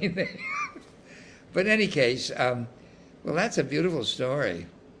were. I mean, but in any case, well, that's a beautiful story.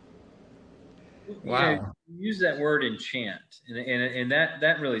 Wow. You know, you use that word enchant, and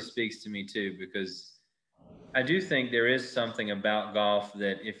that really speaks to me too, because I do think there is something about golf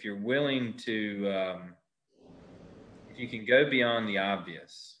that if you're willing to, if you can go beyond the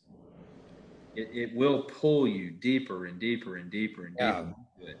obvious, it will pull you deeper and deeper and deeper and Yeah. deeper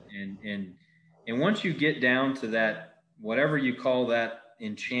into it. And once you get down to that, whatever you call that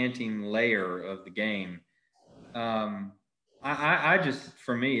enchanting layer of the game, I just,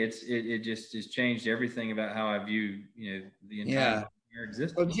 for me, it just has changed everything about how I view, the Yeah. entire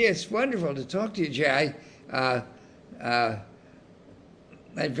existence. Well, gee, it's wonderful to talk to you, Jay. I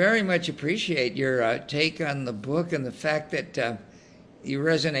very much appreciate your take on the book and the fact that you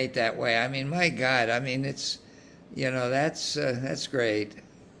resonate that way. I mean, my God, I mean, it's, that's great.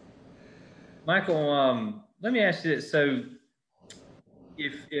 Michael, let me ask you this. So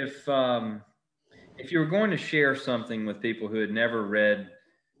if if you were going to share something with people who had never read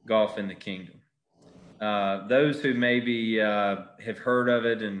Golf in the Kingdom, those who maybe have heard of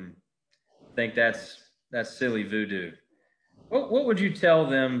it and think that's silly voodoo, what would you tell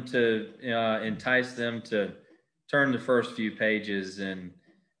them to entice them to turn the first few pages and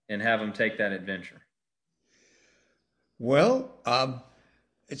have them take that adventure? Well,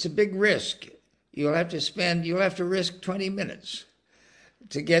 it's a big risk. You'll have to risk 20 minutes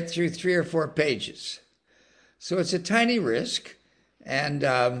to get through 3 or 4 pages. So it's a tiny risk, and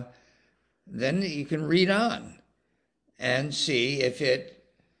then you can read on and see if it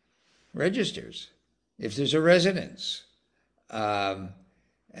registers, if there's a resonance. And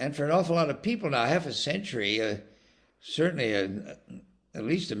for an awful lot of people now, half a century, certainly at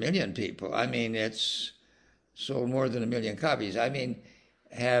least 1 million people, I mean, it's sold more than 1 million copies, I mean,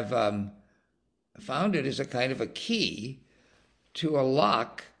 have found it as a kind of a key to a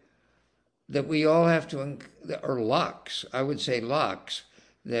lock that we all have to, or locks, I would say locks,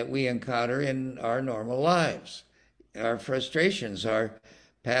 that we encounter in our normal lives. Our frustrations, our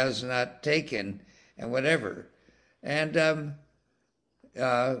paths not taken, and whatever. And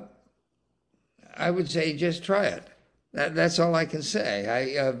I would say just try it. That's all I can say.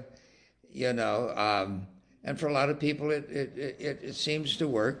 And for a lot of people, it seems to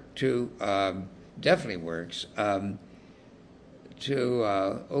work to, definitely works, to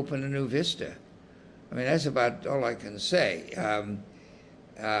open a new vista. I mean, that's about all I can say.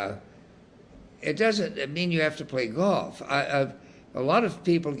 It doesn't mean you have to play golf. A lot of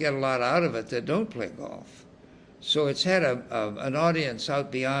people get a lot out of it that don't play golf. So it's had an audience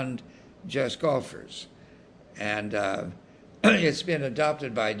out beyond just golfers. And it's been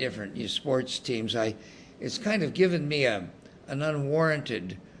adopted by different sports teams. It's kind of given me an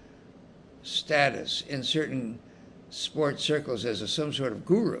unwarranted status in certain sports circles as some sort of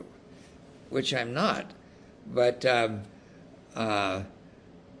guru, which I'm not. But so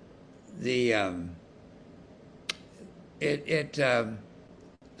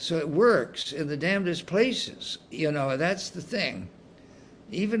it works in the damnedest places. That's the thing.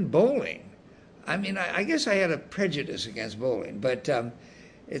 Even bowling. I mean, I guess I had a prejudice against bowling, but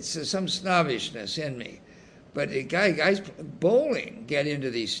it's some snobbishness in me. But guys bowling get into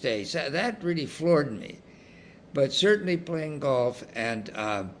these states. That really floored me. But certainly playing golf, and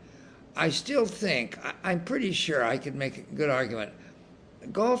I still think, I'm pretty sure I could make a good argument.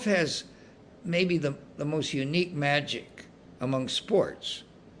 Golf has maybe the most unique magic among sports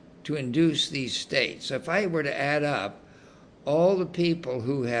to induce these states. If I were to add up all the people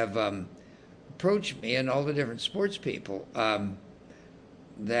who have approached me and all the different sports people,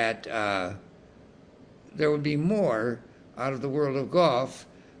 that there would be more out of the world of golf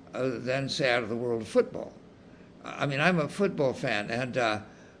than, say, out of the world of football. I mean, I'm a football fan, and,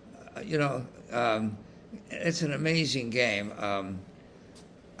 it's an amazing game.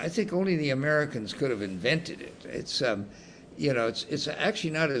 I think only the Americans could have invented it. It's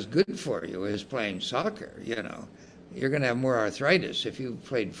actually not as good for you as playing soccer, You're going to have more arthritis if you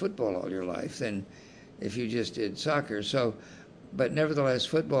played football all your life than if you just did soccer. So, but nevertheless,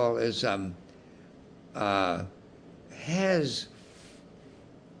 football is has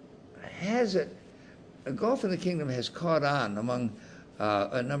it. Golf in the Kingdom has caught on among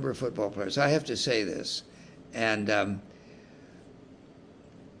a number of football players. I have to say this, and there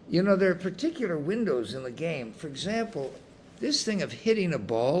are particular windows in the game. For example, this thing of hitting a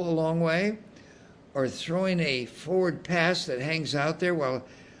ball a long way, or throwing a forward pass that hangs out there while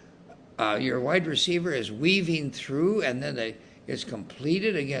your wide receiver is weaving through, and then it's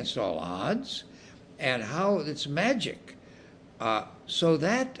completed against all odds, and how it's magic. So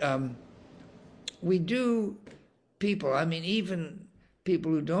that we do people, I mean, even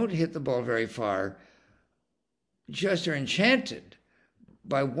people who don't hit the ball very far, just are enchanted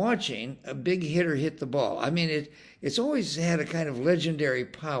by watching a big hitter hit the ball. I mean, it's always had a kind of legendary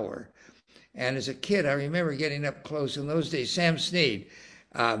power. And as a kid, I remember getting up close in those days. Sam Snead,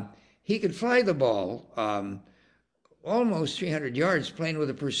 he could fly the ball almost 300 yards playing with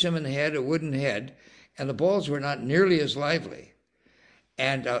a persimmon head, a wooden head, and the balls were not nearly as lively.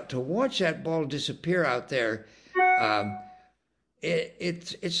 And to watch that ball disappear out there,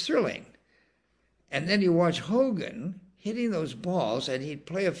 it's thrilling. And then you watch Hogan hitting those balls, and he'd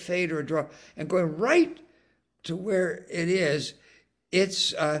play a fade or a draw, and going right to where it is.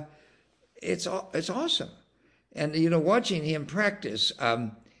 It's awesome. And watching him practice,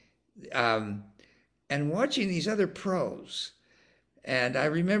 and watching these other pros. And I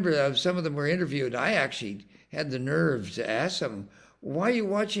remember some of them were interviewed. I actually had the nerve to ask them, "Why are you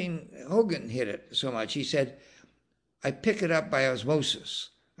watching Hogan hit it so much?" He said, "I pick it up by osmosis."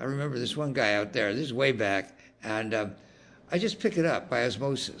 I remember this one guy out there, this is way back, and I just pick it up by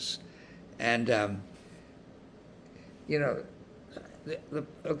osmosis. And, we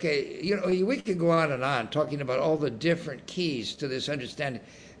could go on and on talking about all the different keys to this understanding.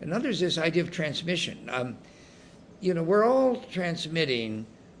 And there's this idea of transmission. We're all transmitting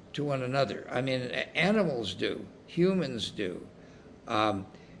to one another. I mean, animals do, humans do.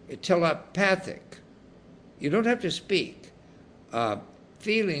 Telepathic. You don't have to speak.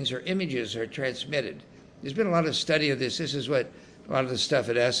 Feelings or images are transmitted. There's been a lot of study of this. This is what a lot of the stuff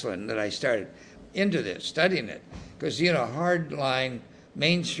at Esalen that I started into this, studying it. Because, hardline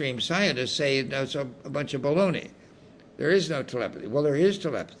mainstream scientists say it's a bunch of baloney. There is no telepathy. Well, there is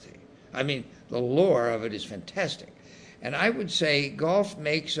telepathy. I mean, the lore of it is fantastic. And I would say golf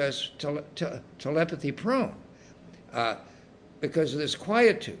makes us telepathy prone because of this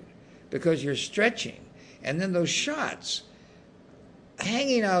quietude, because you're stretching. And then those shots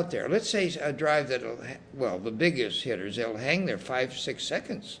hanging out there. Let's say a drive the biggest hitters, they'll hang there 5-6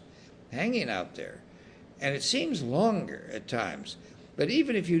 seconds hanging out there. And it seems longer at times. But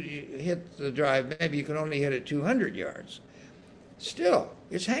even if you hit the drive, maybe you can only hit it 200 yards. Still,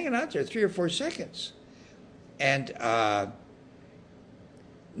 it's hanging out there 3 or 4 seconds. And now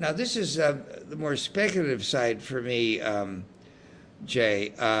this is the more speculative side for me,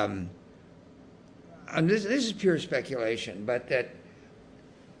 Jay. And this is pure speculation, but that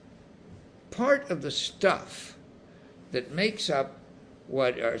part of the stuff that makes up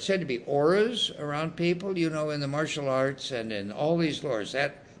what are said to be auras around people, in the martial arts and in all these lores,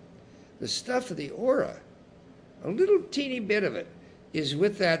 that the stuff of the aura, a little teeny bit of it, is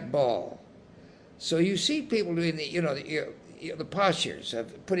with that ball. So you see people doing the postures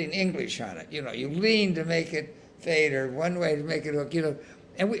of putting English on it. You lean to make it fade, or one way to make it hook.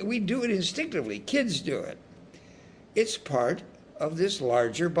 And we do it instinctively. Kids do it. It's part of this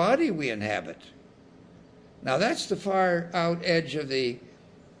larger body we inhabit. Now that's the far out edge of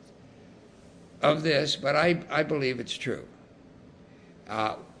this, but I believe it's true.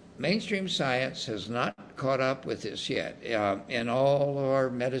 Mainstream science has not caught up with this yet in all of our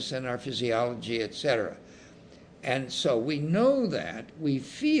medicine, our physiology, etc. And so we know that, we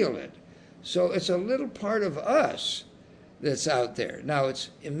feel it. So it's a little part of us that's out there. Now it's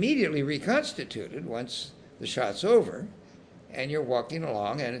immediately reconstituted once the shot's over and you're walking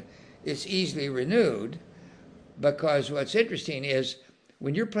along, and it's easily renewed, because what's interesting is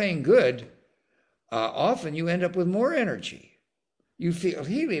when you're playing good, often you end up with more energy. You feel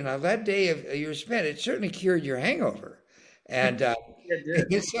healing. Now that day you spent, it certainly cured your hangover. And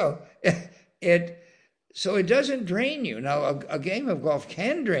so it doesn't drain you. Now a game of golf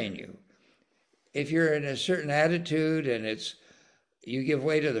can drain you if you're in a certain attitude and you give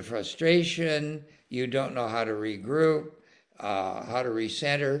way to the frustration, you don't know how to regroup, how to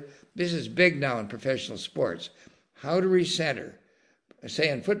recenter. This is big now in professional sports. How to recenter, say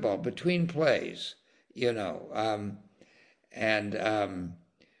in football, between plays, you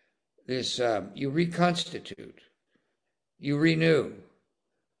reconstitute, you renew,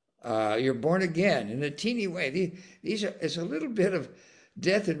 you're born again in a teeny way. It's a little bit of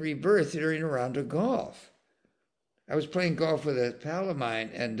death and rebirth during a round of golf. I was playing golf with a pal of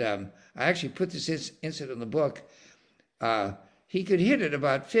mine, and I actually put this incident in the book. He could hit it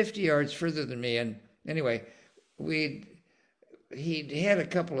about 50 yards further than me, and anyway, he'd had a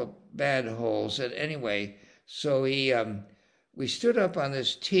couple of bad holes, and anyway, so we stood up on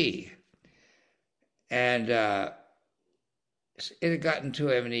this tee, and it had gotten to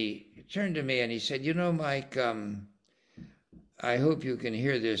him, and he turned to me and he said, Mike, I hope you can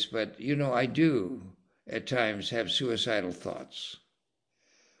hear this, but I do at times have suicidal thoughts.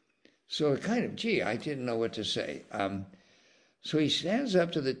 So kind of, gee, I didn't know what to say. So he stands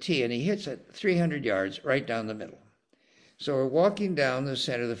up to the tee and he hits it 300 yards right down the middle. So we're walking down the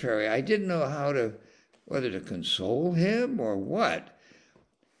center of the fairway. I didn't know whether to console him or what.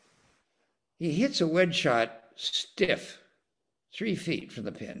 He hits a wedge shot stiff, 3 feet from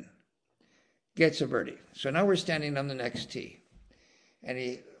the pin, gets a birdie. So now we're standing on the next tee. And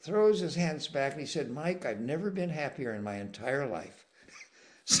he throws his hands back and he said, Mike, I've never been happier in my entire life.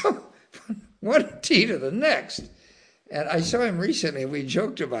 So one tee to the next. And I saw him recently and we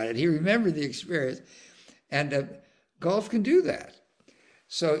joked about it. He remembered the experience. And golf can do that.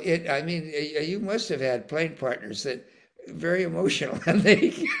 So you must have had playing partners that very emotional. And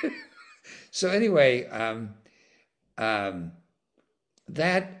so anyway,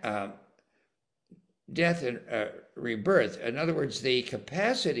 that death and rebirth, in other words, the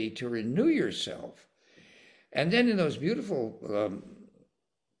capacity to renew yourself, and then in those beautiful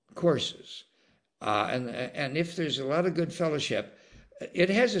courses, and if there's a lot of good fellowship, it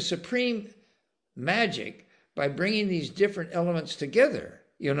has a supreme magic by bringing these different elements together.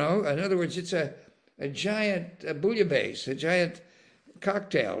 In other words, it's a giant bouillabaisse, a giant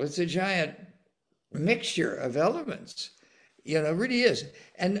cocktail. It's a giant mixture of elements. It really is.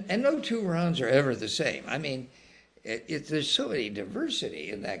 And no 2 rounds are ever the same. I mean, there's so many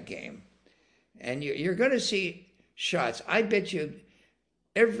diversity in that game. And you're going to see shots. I bet you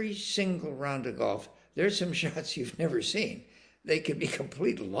every single round of golf, there's some shots you've never seen. They could be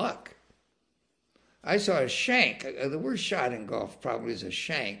complete luck. I saw a shank. The worst shot in golf probably is a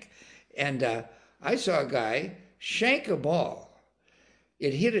shank. And I saw a guy shank a ball.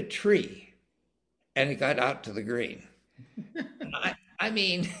 It hit a tree, and it got out to the green. I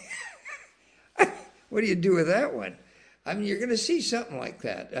mean, what do you do with that one? I mean, you're going to see something like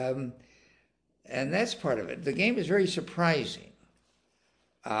that. And that's part of it. The game is very surprising.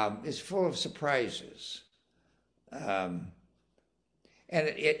 It's full of surprises. And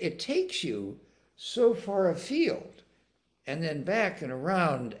it takes you so far afield and then back and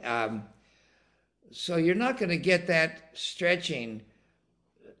around. So you're not going to get that stretching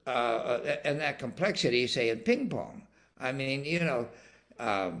and that complexity, say, in ping pong. I mean,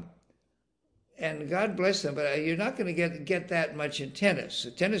 and God bless them, but you're not going to get that much in tennis.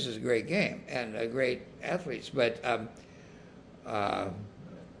 Tennis is a great game and great athletes, but or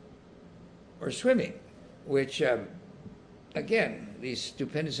swimming, which again, these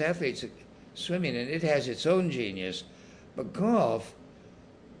stupendous athletes swimming, and it has its own genius. But golf,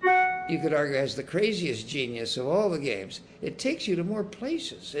 you could argue, has the craziest genius of all the games. It takes you to more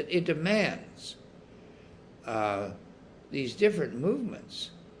places. It demands these different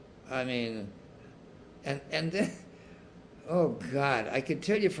movements. I mean, and then, oh God, I could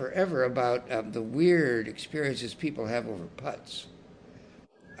tell you forever about the weird experiences people have over putts.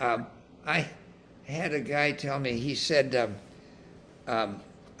 I had a guy tell me, he said, I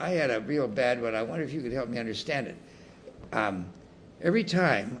had a real bad one. I wonder if you could help me understand it. Every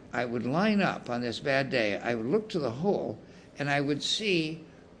time I would line up on this bad day, I would look to the hole and I would see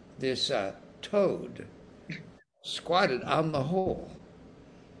this toad squatted on the hole.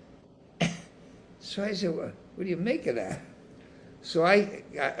 So I said, well, what do you make of that? So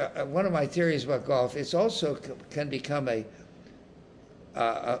one of my theories about golf, it's also can become a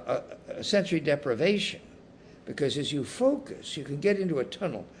sensory deprivation, because as you focus, you can get into a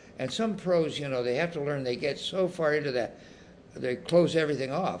tunnel. And some pros, they have to learn, they get so far into that, they close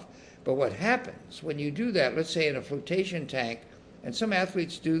everything off. But what happens when you do that, let's say in a flotation tank, and some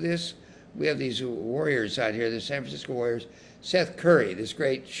athletes do this. We have these warriors out here, the San Francisco Warriors, Seth Curry, this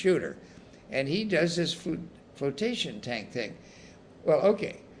great shooter, and he does this flotation tank thing. Well,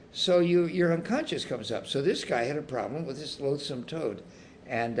 okay, so your unconscious comes up. So this guy had a problem with this loathsome toad.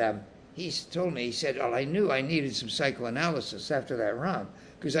 And he told me, he said, well, I knew I needed some psychoanalysis after that round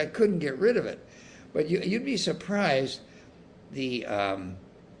because I couldn't get rid of it. But you'd be surprised the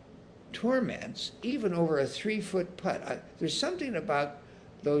torments, even over a 3-foot putt. There's something about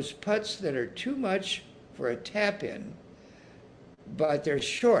those putts that are too much for a tap-in, but they're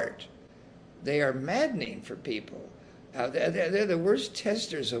short. They are maddening for people. They're the worst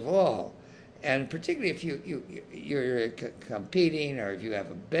testers of all. And particularly if you're competing, or if you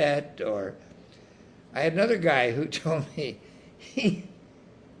have a bet, or I had another guy who told me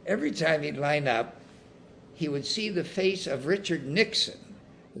every time he'd line up, he would see the face of Richard Nixon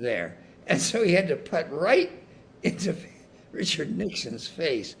there. And so he had to putt right into Richard Nixon's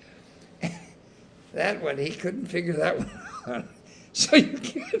face. That one, he couldn't figure that one out. So you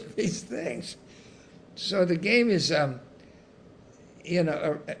get these things. So the game is,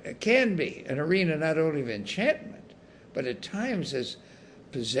 can be an arena not only of enchantment, but at times as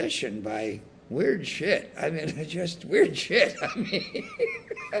possession by weird shit. I mean, just weird shit. I mean,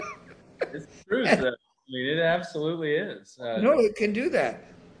 It's the truth, though. I mean, it absolutely is. no, it can do that.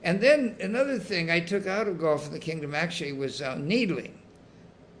 And then another thing I took out of Golf in the Kingdom actually was needling.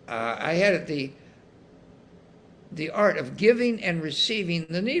 I had it the art of giving and receiving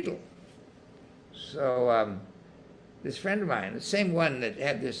the needle. So this friend of mine, the same one that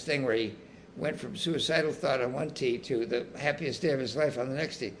had this thing where he went from suicidal thought on one tee to the happiest day of his life on the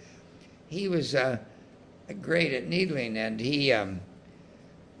next tee, he was great at needling, and he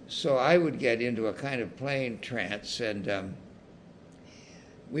so I would get into a kind of playing trance, and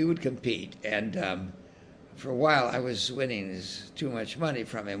we would compete. And for a while, I was winning too much money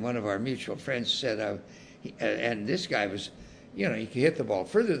from him. One of our mutual friends said, and this guy was, he could hit the ball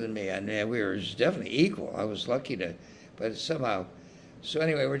further than me, and we were definitely equal. I was lucky but somehow. So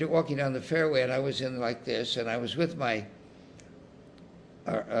anyway, we're walking down the fairway, and I was in like this, and I was with my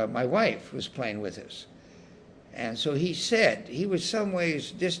wife was playing with us. And so he was some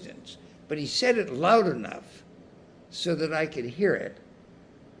ways distant, but he said it loud enough so that I could hear it.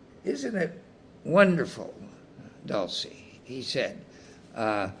 Isn't it wonderful, Dulcie? He said,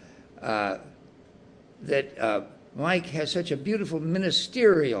 that Mike has such a beautiful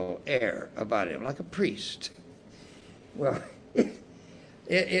ministerial air about him, like a priest. Well,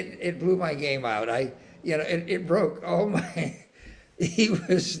 it blew my game out. It broke all my. He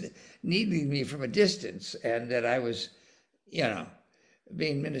was needling me from a distance, and that I was,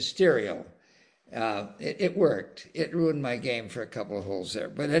 being ministerial. It worked. It ruined my game for a couple of holes there,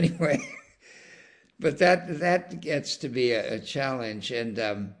 but anyway. But that gets to be a challenge, and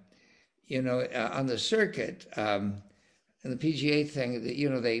on the circuit, and the PGA thing,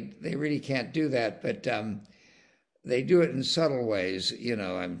 they really can't do that, but they do it in subtle ways.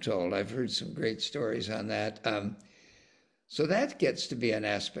 I'm told. I've heard some great stories on that. So that gets to be an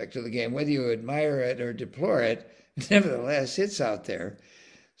aspect of the game, whether you admire it or deplore it. Nevertheless, it's out there.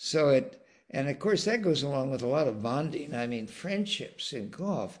 And of course, that goes along with a lot of bonding. I mean, friendships in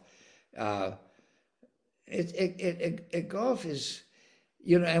golf. Golf is,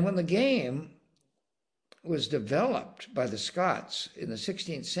 and when the game was developed by the Scots in the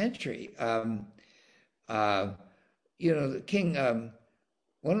 16th century, the king,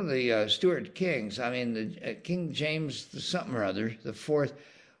 one of the Stuart kings, King James the something or other, the fourth,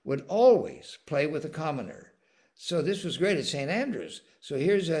 would always play with a commoner. So this was great at St. Andrews. So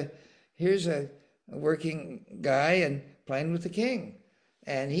here's a working guy and playing with the king.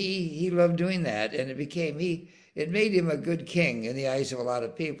 And he loved doing that, and it made him a good king in the eyes of a lot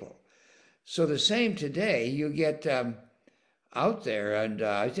of people. So the same today, you get out there, and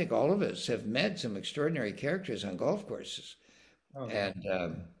I think all of us have met some extraordinary characters on golf courses. Oh. And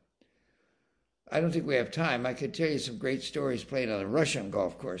I don't think we have time. I could tell you some great stories playing on the Russian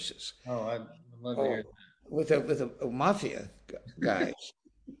golf courses. Oh, I'd love to hear that. With a mafia guys,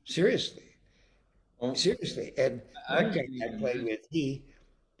 seriously. Well, seriously. And one guy I played with, he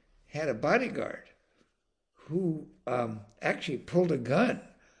had a bodyguard who actually pulled a gun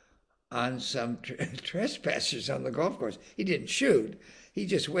on some trespassers on the golf course. He didn't shoot. He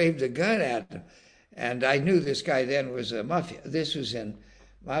just waved a gun at them. And I knew this guy then was a mafia. This was in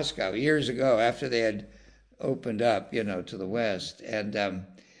Moscow years ago after they had opened up, to the west. And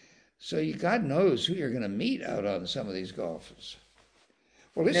so God knows who you're going to meet out on some of these golfers.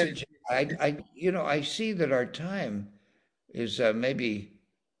 Well, listen, I see that our time is maybe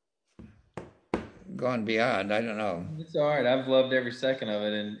gone beyond. I don't know. It's all right. I've loved every second of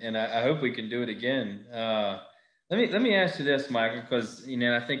it, and I hope we can do it again. Let me ask you this, Michael, because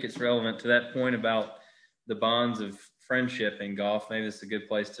I think it's relevant to that point about the bonds of friendship in golf. Maybe this is a good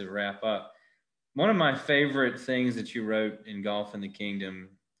place to wrap up. One of my favorite things that you wrote in Golf in the Kingdom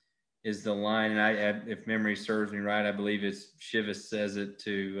is the line, and if memory serves me right, I believe it's Chivas says it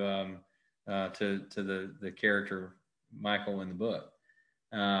to the character Michael in the book,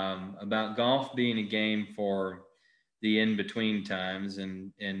 about golf being a game for the in-between times,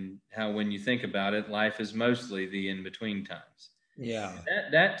 and how when you think about it, life is mostly the in-between times. Yeah.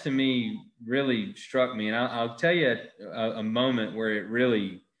 That to me really struck me, and I'll tell you a moment where it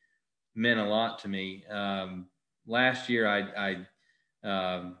really meant a lot to me. Last year, I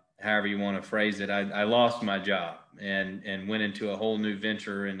however you want to phrase it, I lost my job and went into a whole new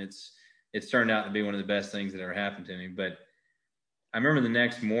venture, and it's turned out to be one of the best things that ever happened to me. But I remember the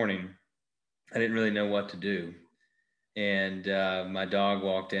next morning, I didn't really know what to do. And my dog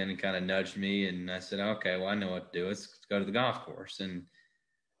walked in and kind of nudged me, and I said, okay, well, I know what to do. Let's go to the golf course. And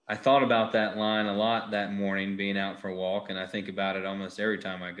I thought about that line a lot that morning, being out for a walk. And I think about it almost every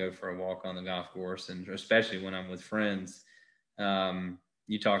time I go for a walk on the golf course, and especially when I'm with friends.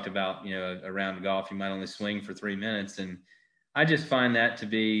 you talked about, a round of golf, you might only swing for 3 minutes. And I just find that to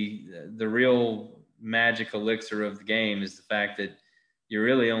be the real magic elixir of the game, is the fact that you're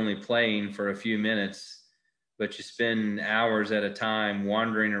really only playing for a few minutes, but you spend hours at a time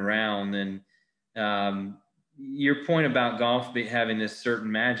wandering around. And your point about golf having this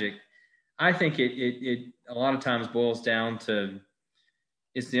certain magic, I think it a lot of times boils down to,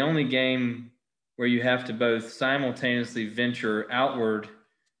 it's the only game where you have to both simultaneously venture outward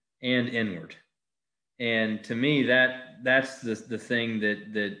and inward. And to me, that's the thing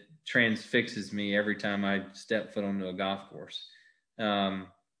that transfixes me every time I step foot onto a golf course.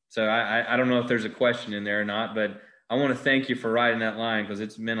 So I don't know if there's a question in there or not, but I want to thank you for writing that line, because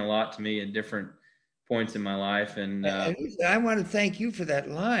it's meant a lot to me at different points in my life. And I want to thank you for that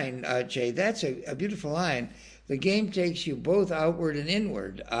line, Jay. That's a beautiful line. The game takes you both outward and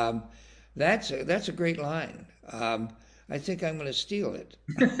inward. That's a great line. I think I'm going to steal it.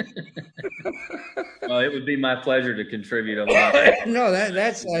 well, it would be my pleasure to contribute a lot. No,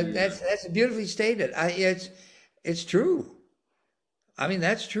 that's beautifully stated. It's true. I mean,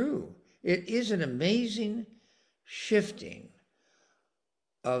 that's true. It is an amazing shifting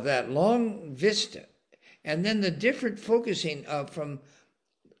of that long vista, and then the different focusing from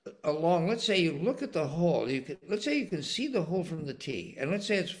along. Let's say you look at the hole. Let's say you can see the hole from the tee, and let's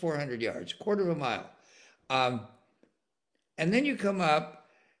say it's 400 yards, quarter of a mile, and then you come up,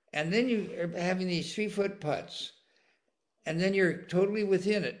 and then you are having these 3-foot putts, and then you're totally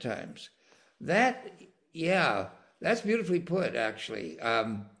within at times. That's beautifully put, actually.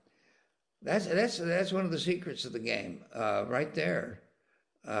 That's one of the secrets of the game, right there.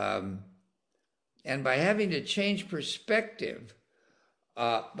 And by having to change perspective,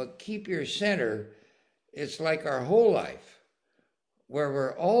 but keep your center, it's like our whole life, where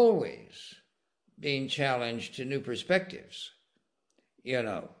we're always being challenged to new perspectives, in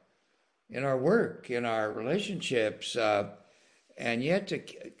our work, in our relationships, and yet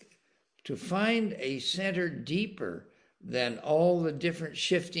to find a center deeper than all the different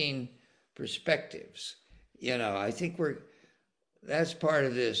shifting perspectives. I think that's part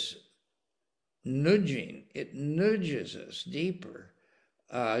of this nudging. It nudges us deeper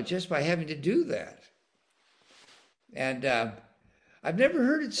just by having to do that. And I've never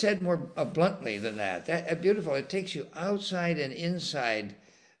heard it said more bluntly than that. That beautiful. It takes you outside and inside,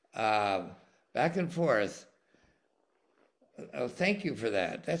 back and forth. Oh, thank you for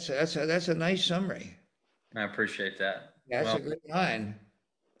that. That's a nice summary. I appreciate that. That's a great line.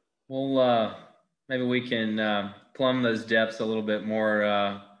 Well, maybe we can plumb those depths a little bit more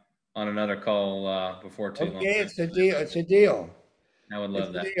on another call before too long. Okay, it's a deal. It's a deal. I would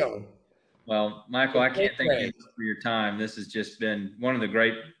love that. Deal. Well, Michael, I can't thank you for your time. This has just been one of the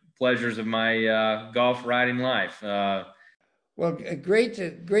great pleasures of my golf riding life. Well, great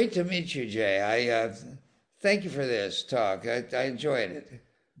to meet you, Jay. I thank you for this talk. I enjoyed it.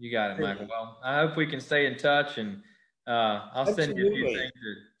 You got it, Michael. Well, I hope we can stay in touch, and I'll send you a few things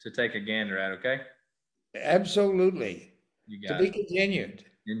to take a gander at, okay? Absolutely. You got it. To be continued.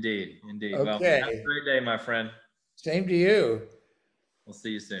 Indeed. Okay. Well, have a great day, my friend. Same to you. We'll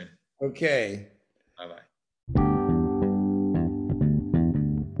see you soon. Okay. Bye-bye.